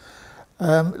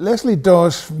 Leslie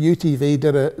Dawes from UTV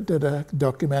did a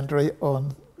documentary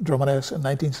on Drumaness in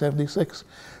 1976.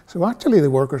 So actually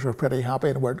the workers were pretty happy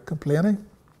and weren't complaining.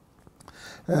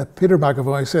 Peter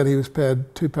McAvoy said he was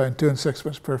paid £2 2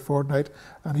 6 per fortnight,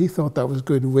 and he thought that was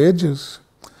good wages.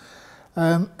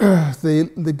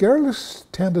 The girls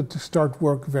tended to start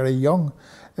work very young,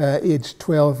 age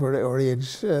 12 or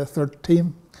age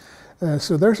 13.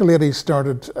 So there's a lady who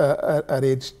started at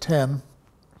age 10,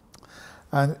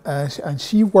 and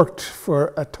she worked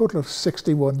for a total of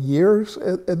 61 years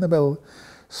in the mill.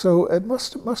 So it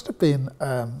must have been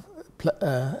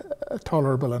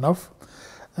tolerable enough.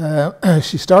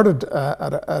 She started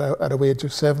at a wage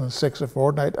of 7 6 a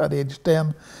fortnight at age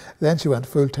 10. Then she went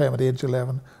full time at age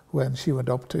 11, when she went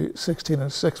up to 16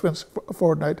 6 a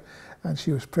fortnight, and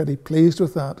she was pretty pleased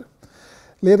with that.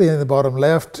 Lady in the bottom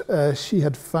left, she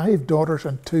had 5 daughters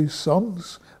and 2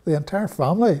 sons, the entire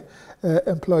family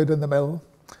employed in the mill.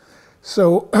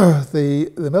 So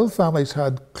the mill families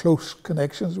had close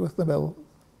connections with the mill.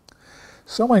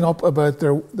 Summing up about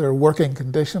their working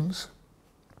conditions,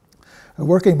 a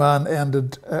working man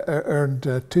earned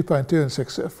 £2 2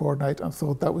 6 a fortnight and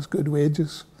thought that was good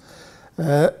wages.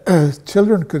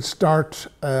 Children could start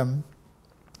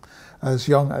as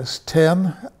young as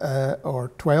 10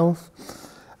 or 12.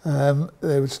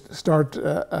 They would start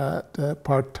at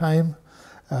part-time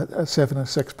at 7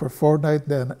 6 per fortnight,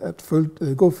 then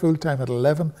they'd go full-time at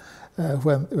 11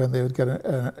 when they would get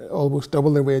almost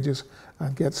double their wages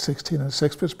and get 16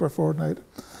 6 per fortnight.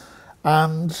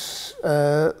 And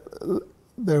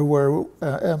there were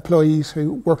employees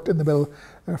who worked in the mill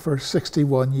for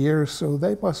 61 years, so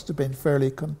they must have been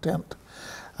fairly content.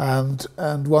 And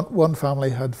one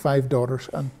family had 5 daughters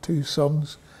and 2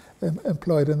 sons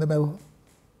employed in the mill.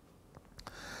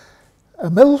 A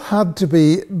mill had to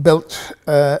be built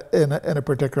in a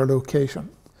particular location.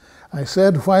 I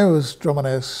said, why was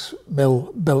Drumaness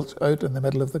Mill built out in the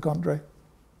middle of the country?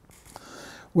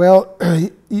 Well,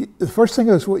 the first thing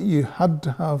is you had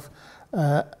to have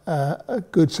a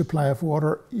good supply of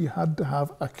water. You had to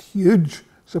have a huge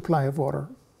supply of water.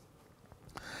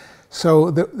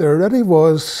 So there already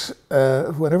was,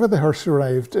 whenever the hearse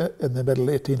arrived in the middle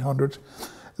 1800s,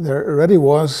 there already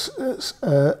was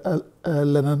a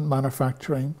linen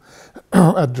manufacturing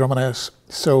at Drumaness.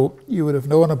 So you would have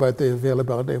known about the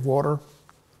availability of water.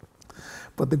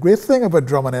 But the great thing about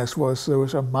Drumaness was there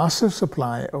was a massive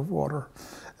supply of water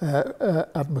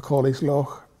at Macaulay's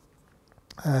Loch,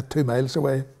 2 miles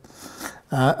away.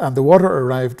 And the water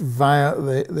arrived via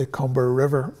the Comber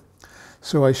River.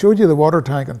 So I showed you the water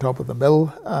tank on top of the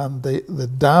mill and the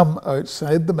dam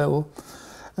outside the mill.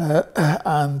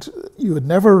 And you would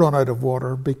never run out of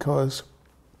water because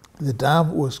the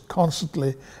dam was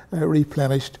constantly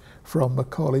replenished from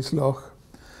Macaulay's Loch.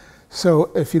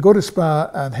 So if you go to Spa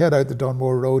and head out the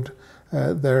Dunmore Road,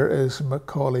 there is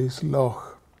Macaulay's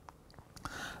Loch.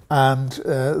 And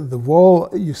the wall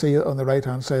you see on the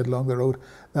right-hand side along the road,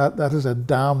 that is a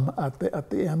dam at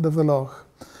the end of the loch.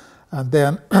 And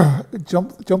then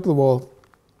jump the wall,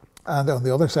 and on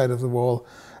the other side of the wall,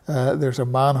 there's a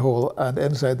manhole, and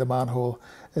inside the manhole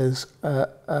is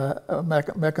a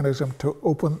mechanism to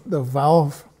open the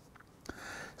valve.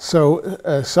 So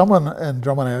someone in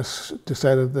Drumaness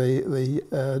decided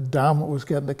the dam was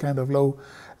getting kind of low,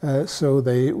 so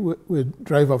they would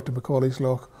drive up to Macaulay's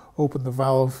Loch, open the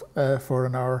valve for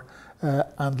an hour,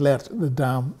 and let the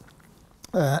dam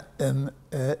in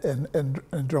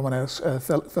Drumaness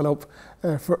fill up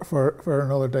for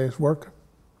another day's work.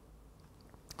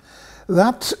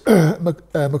 That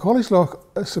Macaulay's Loch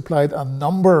supplied a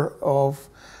number of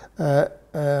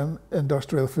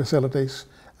industrial facilities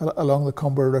along the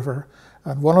Comber River,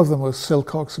 and one of them was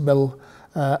Silcock's Mill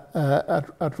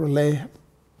at Relay.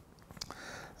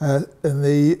 In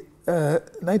the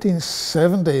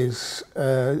 1970s,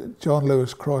 John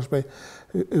Lewis Crosby,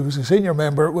 who was a senior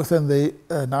member within the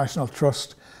National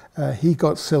Trust, he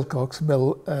got Silcock's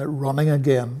Mill running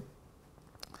again.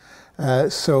 He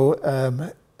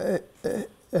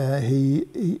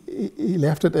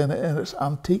left it in its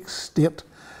antique state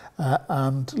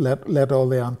and let all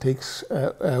the antiques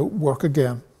work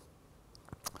again.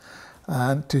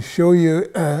 And to show you,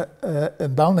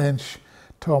 in Ballynahinch,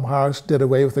 Tom Harris did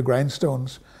away with the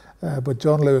grindstones, but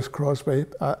John Lewis Crosby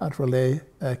at Relay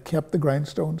kept the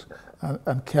grindstones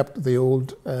and kept the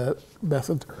old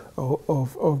method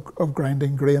of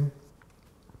grinding grain.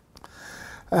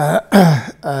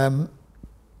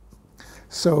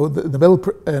 So the mill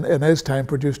in his time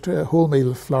produced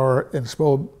wholemeal flour in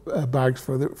small bags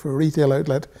for retail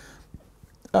outlet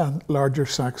and larger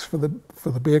sacks for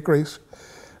the bakeries.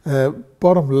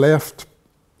 Bottom left,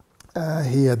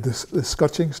 he had the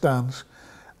scotching stands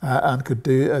and could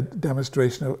do a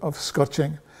demonstration of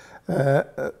scotching. I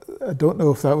don't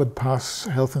know if that would pass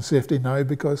health and safety now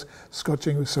because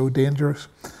scotching was so dangerous.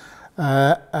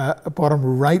 Bottom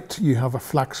right, you have a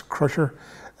flax crusher.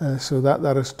 So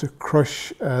that is to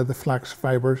crush the flax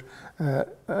fibres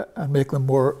and make them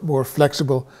more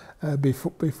flexible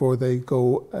before they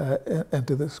go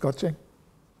into the scotching.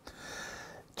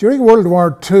 During World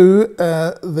War II,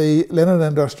 the linen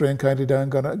industry in County Down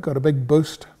got a big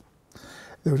boost.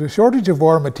 There was a shortage of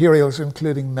war materials,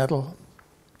 including metal.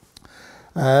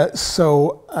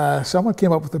 So someone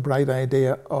came up with the bright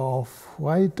idea of,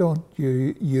 why don't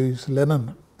you use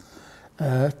linen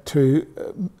to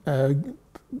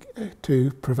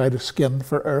provide a skin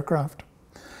for aircraft?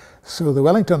 So the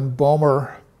Wellington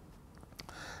bomber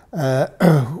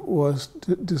was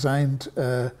designed,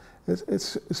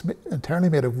 it's entirely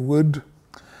made of wood.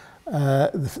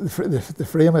 The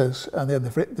frame is, and then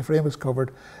the frame is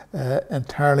covered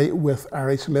entirely with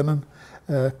Irish linen,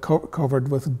 covered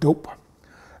with dope.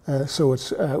 So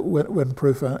it's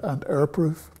windproof and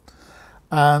airproof.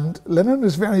 And linen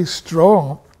is very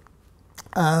strong.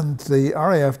 And the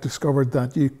RAF discovered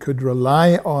that you could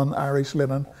rely on Irish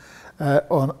linen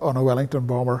on a Wellington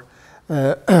bomber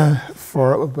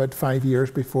for about 5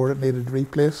 years before it needed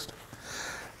replaced.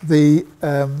 The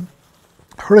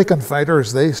Hurricane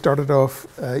fighters, they started off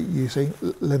using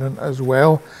linen as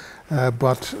well,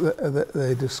 but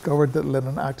they discovered that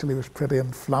linen actually was pretty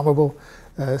inflammable,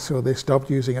 so they stopped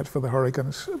using it for the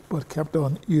Hurricanes, but kept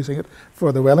on using it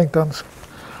for the Wellingtons.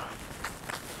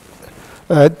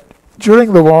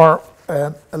 During the war,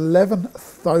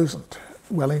 11,000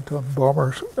 Wellington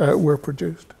bombers were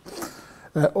produced,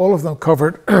 all of them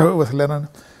covered with linen.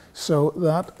 So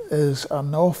that is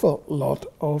an awful lot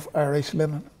of Irish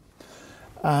linen.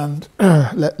 And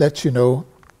lets you know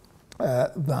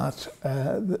that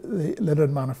the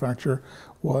linen manufacture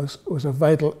was a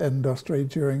vital industry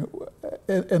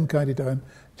in County Down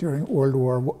during World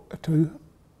War II.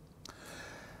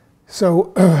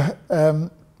 So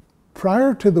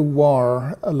prior to the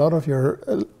war, a lot of your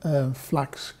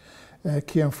flax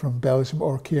came from Belgium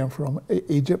or came from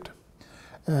Egypt.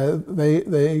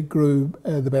 They grew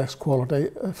the best quality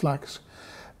flax,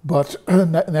 but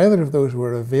neither of those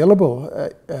were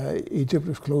available. Egypt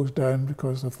was closed down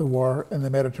because of the war in the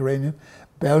Mediterranean.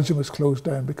 Belgium was closed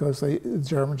down because the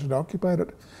Germans had occupied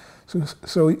it.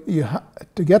 So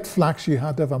to get flax, you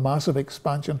had to have a massive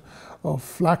expansion of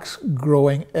flax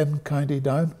growing in County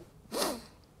Down.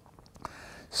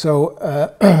 So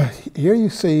here you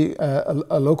see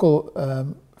a local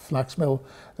flax mill,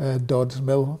 Dodds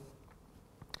Mill.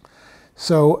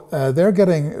 So they're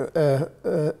getting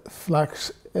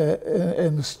flax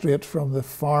in straight from the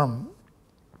farm.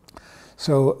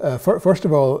 So first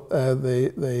of all,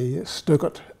 they stook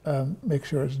it and make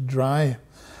sure it's dry,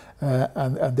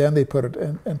 and then they put it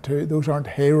into, those aren't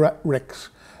hay ricks,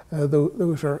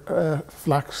 those are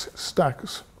flax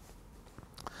stacks.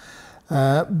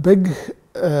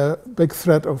 Big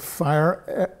threat of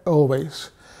fire always.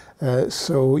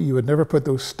 So you would never put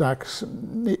those stacks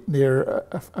near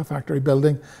a factory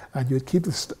building, and you would keep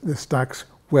the stacks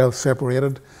well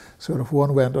separated, so if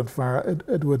one went on fire,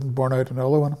 it wouldn't burn out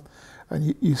another one.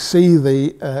 And you see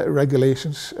the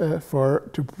regulations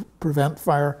to prevent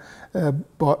fire,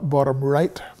 bottom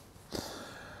right.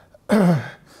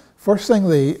 First thing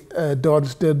the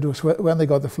Dodds did was, when they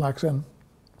got the flax in,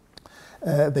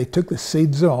 they took the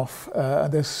seeds off.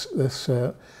 This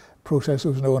process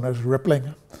was known as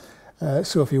rippling.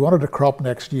 So if you wanted a crop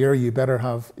next year, you better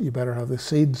have the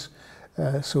seeds.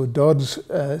 So Dodds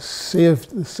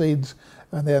saved the seeds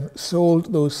and then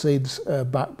sold those seeds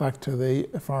back to the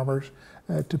farmers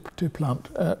to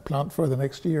plant for the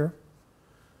next year.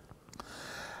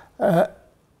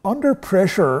 under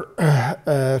pressure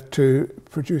to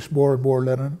produce more and more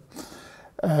linen,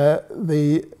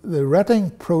 the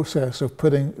retting process of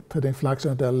putting flax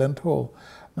into a lint hole,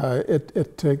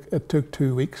 it took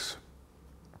 2 weeks.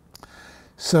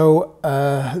 So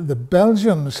the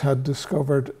Belgians had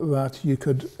discovered that you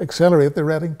could accelerate the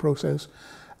retting process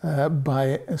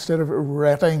by, instead of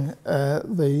retting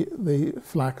the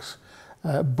flax,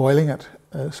 boiling it,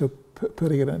 so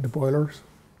putting it into boilers.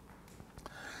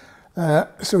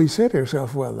 So you say to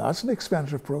yourself, well, that's an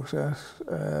expensive process.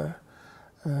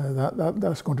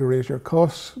 That's going to raise your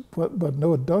costs, but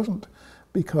no, it doesn't,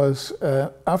 because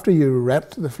after you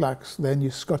ret the flax, then you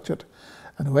scotch it,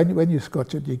 and when you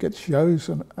scotch it, you get shows,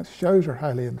 and shows are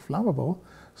highly inflammable.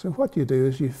 So what you do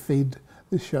is you feed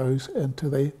the shows into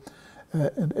the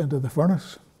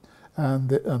furnace, and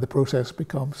the process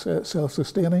becomes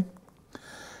self-sustaining.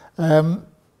 A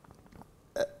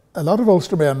lot of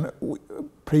Ulstermen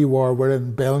pre-war were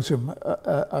in Belgium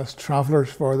as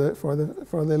travellers for the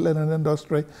linen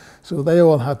industry, so they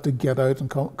all had to get out and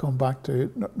come back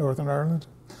to Northern Ireland.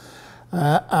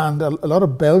 And a lot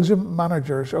of Belgian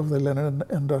managers of the linen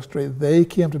industry, they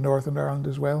came to Northern Ireland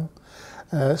as well.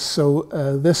 So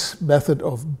this method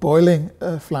of boiling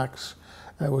flax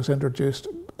was introduced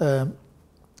by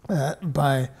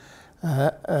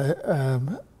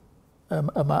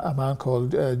a man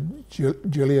called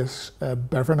Julius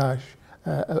Bevernage,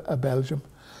 a Belgian,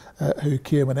 who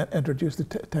came and introduced the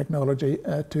technology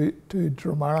to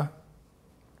Drumaness.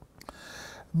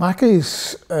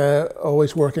 Mackey's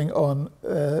always working on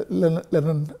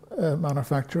linen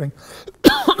manufacturing.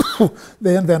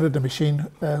 They invented a machine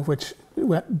which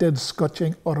did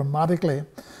scotching automatically.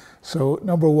 So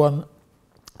number one,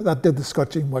 that did the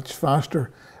scotching much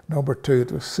faster. Number two,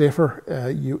 it was safer.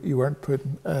 You weren't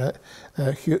putting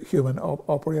human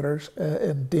operators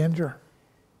in danger.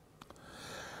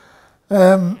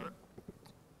 To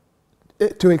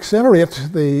accelerate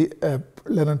the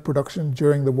linen production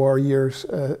during the war years,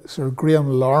 Sir Graham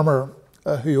Larmour,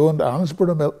 who owned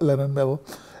Ansborough Linen Mill,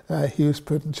 he was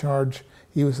put in charge.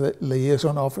 He was the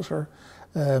liaison officer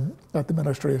at the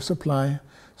Ministry of Supply.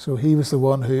 So he was the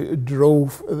one who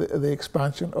drove the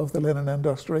expansion of the linen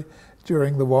industry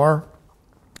during the war,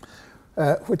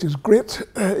 which is great,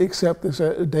 except there's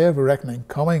a day of reckoning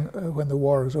coming when the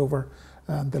war is over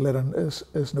and the linen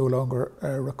is no longer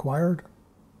required.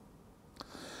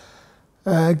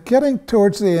 Getting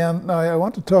towards the end now, I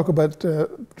want to talk about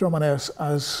Drumaness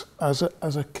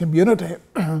as a community.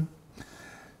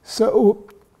 So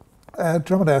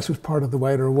Drumaness was part of the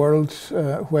wider world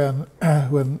when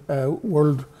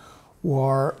World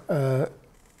War I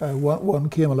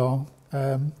came along.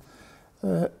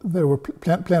 There were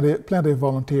plenty of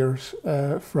volunteers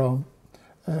from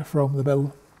the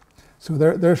mill. So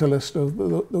there's a list of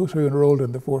those who enrolled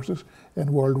in the forces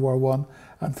in World War I,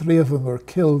 and 3 of them were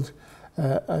killed.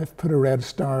 I've put a red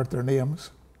star at their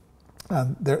names,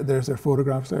 and there's their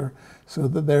photographs there. So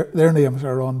their names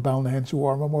are on Ballynahinch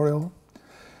War Memorial.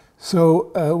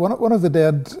 So one of the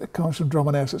dead comes from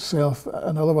Drumaness itself.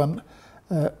 Another one,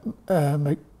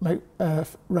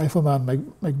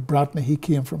 Rifleman McBratney, he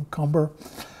came from Cumber.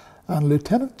 And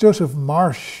Lieutenant Joseph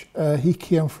Marsh, he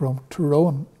came from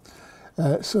Tyrone.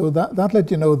 So that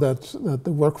let you know that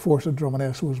the workforce at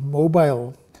Drumaness was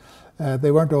mobile.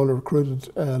 They weren't all recruited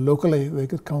locally. They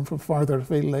could come from farther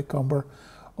afield like Cumber,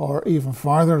 or even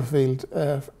farther afield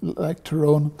like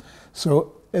Tyrone.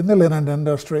 So in the linen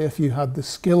industry, if you had the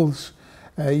skills,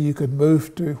 you could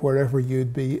move to wherever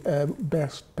you'd be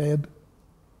best paid.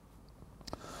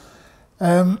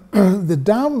 The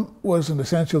dam was an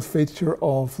essential feature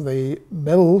of the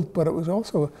mill, but it was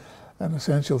also an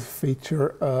essential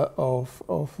feature of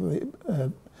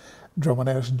the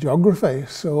Drumaness geography.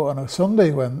 So on a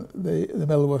Sunday when the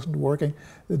mill wasn't working,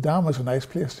 the dam was a nice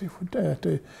place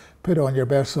to put on your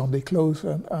best Sunday clothes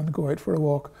and go out for a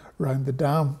walk around the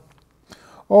dam.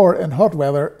 Or in hot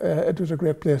weather, it was a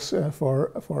great place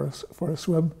for a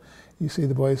swim. You see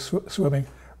the boys swimming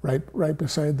right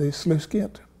beside the sluice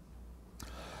gate.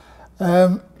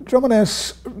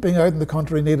 Drumaness, being out in the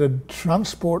country, needed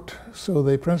transport, so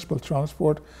the principal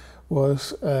transport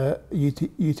was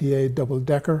UTA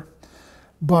double-decker.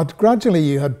 But gradually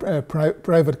you had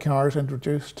private cars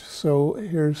introduced. So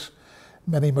here's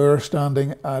Minnie Moore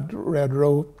standing at Red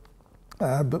Row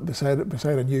beside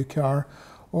a new car.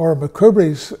 Or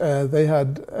McCubrie's, they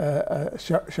had a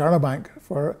charabanc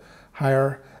for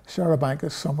hire. Charabanc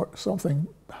is something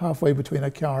halfway between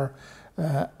a car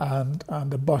and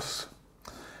a bus.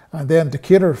 And then to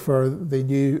cater for the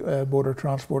new motor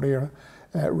transport era,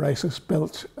 Rice's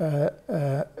built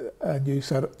a new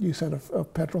set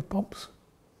of petrol pumps.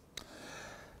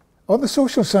 On the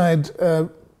social side, the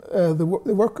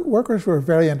workers were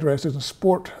very interested in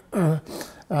sport,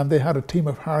 and they had a team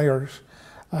of harriers.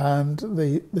 And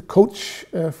the coach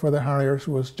for the harriers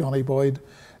was Johnny Boyd.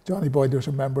 Johnny Boyd was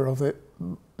a member of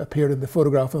appeared in the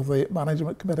photograph of the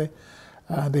management committee,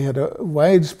 and he had a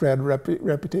widespread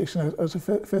reputation as a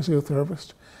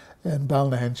physiotherapist in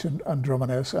Ballynahinch and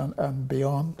Drumaness and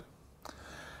beyond.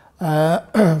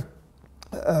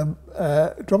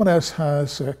 Drumaness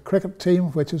has a cricket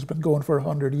team which has been going for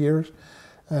 100 years.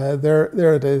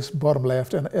 There it is, bottom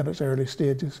left in its early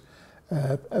stages,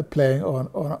 playing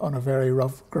on a very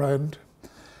rough ground.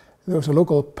 There was a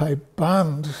local pipe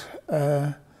band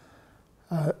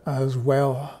as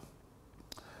well.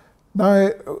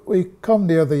 Now we come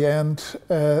near the end.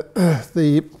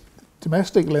 The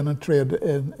domestic linen trade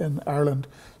in Ireland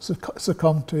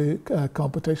succumbed to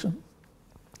competition.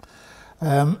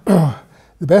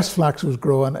 The best flax was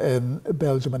grown in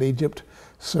Belgium and Egypt.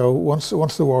 So once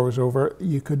the war was over,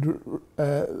 you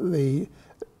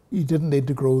didn't need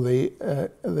to grow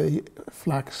the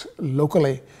flax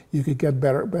locally. You could get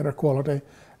better quality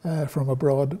from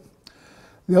abroad.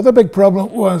 The other big problem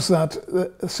was that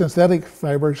synthetic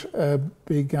fibres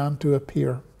began to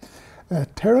appear.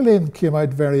 Terylene came out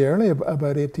very early, about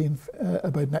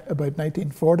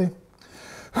 1940.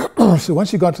 So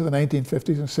once you got to the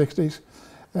 1950s and 60s,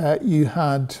 you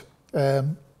had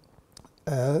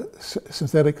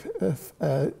synthetic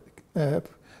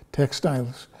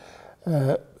textiles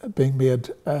being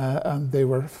made, and they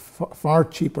were far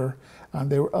cheaper, and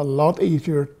they were a lot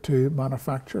easier to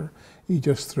manufacture. You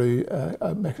just threw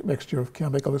a mixture of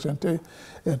chemicals into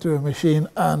a machine,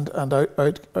 and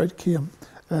out came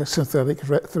synthetic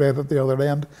thread at the other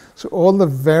end. So all the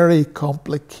very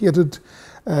complicated,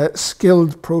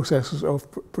 skilled processes of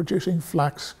producing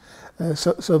flax,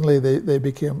 suddenly they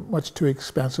became much too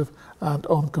expensive and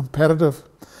uncompetitive.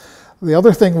 The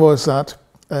other thing was that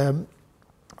the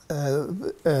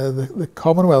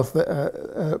Commonwealth,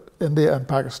 India and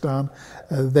Pakistan,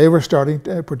 they were starting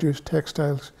to produce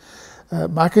textiles.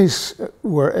 Mackies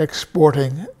were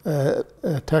exporting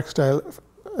textile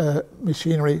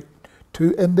machinery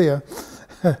to India.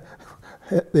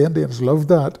 The Indians loved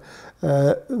that.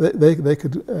 They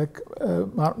could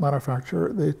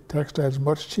manufacture the textiles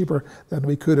much cheaper than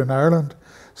we could in Ireland.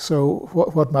 So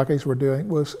what Mackies were doing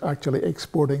was actually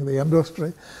exporting the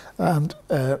industry, and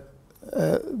that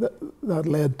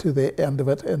led to the end of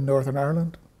it in Northern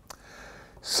Ireland.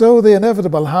 So the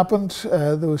inevitable happened.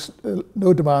 There was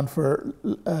no demand for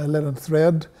linen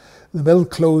thread. The mill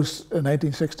closed in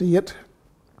 1968.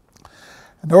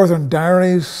 Northern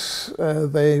dairies,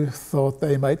 they thought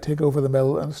they might take over the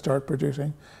mill and start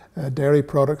producing dairy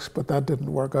products, but that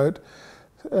didn't work out.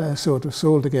 So it was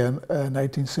sold again in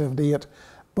 1978.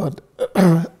 But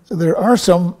there are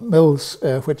some mills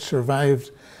which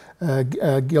survived.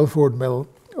 Guildford Mill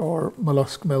or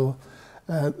Mollusk Mill,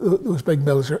 those big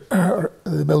mills,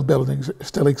 the mill buildings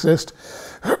still exist,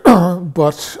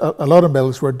 but a lot of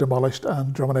mills were demolished,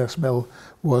 and Drumaness Mill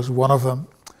was one of them.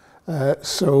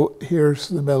 So here's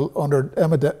the mill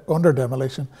under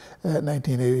demolition in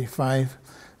 1985.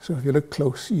 So if you look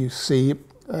close, you see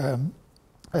an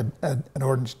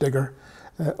orange digger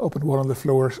up in one of the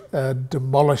floors,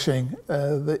 demolishing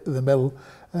the mill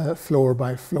floor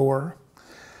by floor.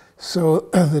 So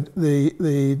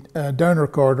the Down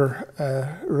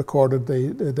Recorder recorded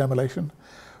the demolition.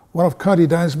 One of County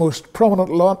Down's most prominent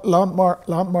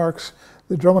landmarks,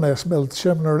 the Drumaness Mill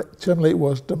chimney,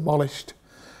 was demolished.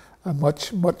 And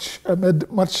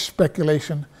amid much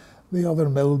speculation, the other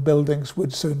mill buildings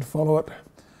would soon follow it,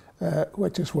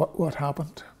 which is what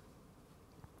happened.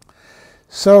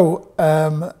 So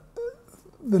the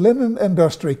linen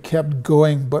industry kept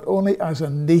going, but only as a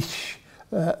niche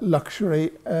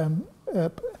luxury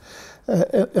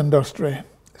industry.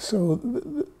 So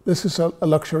this is a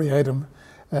luxury item,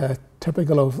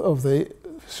 typical of the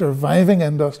surviving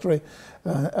industry,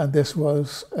 and this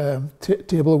was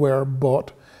tableware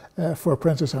bought for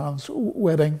Princess Anne's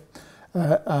wedding,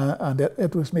 and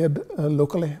it was made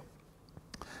locally.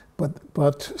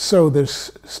 But so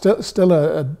there's still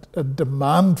a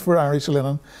demand for Irish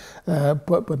linen,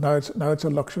 but now it's a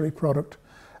luxury product.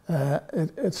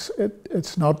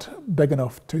 It's not big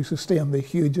enough to sustain the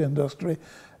huge industry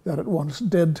that it once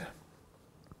did.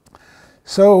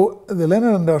 So the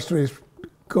linen industry is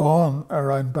gone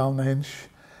around Ballynahinch.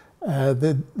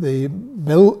 The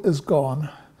mill is gone.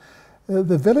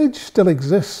 The village still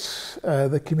exists.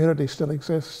 The community still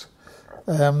exists.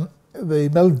 The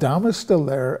mill dam is still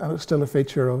there, and it's still a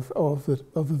feature of the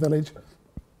village,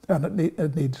 and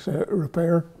it needs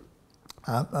repair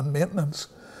and maintenance.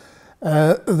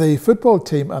 The football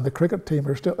team and the cricket team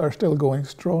are still going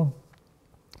strong.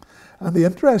 And the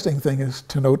interesting thing is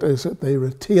to note is that they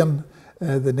retain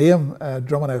the name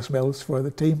Drumaness Mills for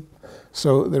the team.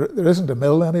 So there isn't a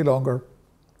mill any longer,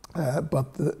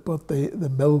 but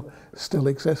the mill still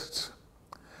exists.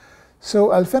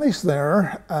 So I'll finish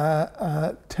there,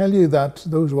 tell you that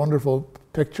those wonderful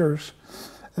pictures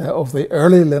of the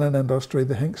early linen industry,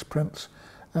 the Hinks prints,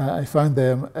 I found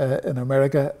them in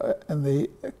America in the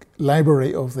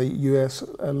library of the US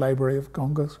Library of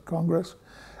Congress.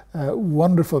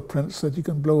 Wonderful prints that you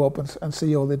can blow up and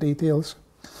see all the details.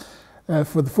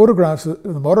 For the photographs,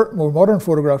 the more modern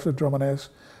photographs of Drumaness,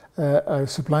 I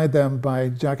supplied them by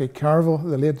Jackie Carville,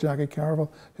 the late Jackie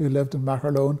Carville, who lived in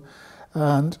Macharlone,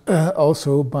 and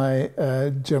also by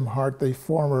Jim Hart, the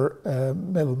former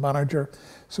mill manager.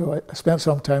 So I spent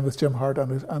some time with Jim Hart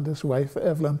and his wife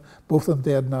Evelyn, both of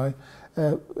them dead now,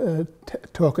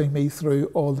 talking me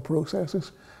through all the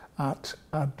processes at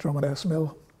Drumaness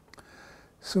Mill.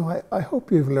 So I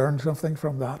hope you've learned something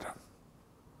from that.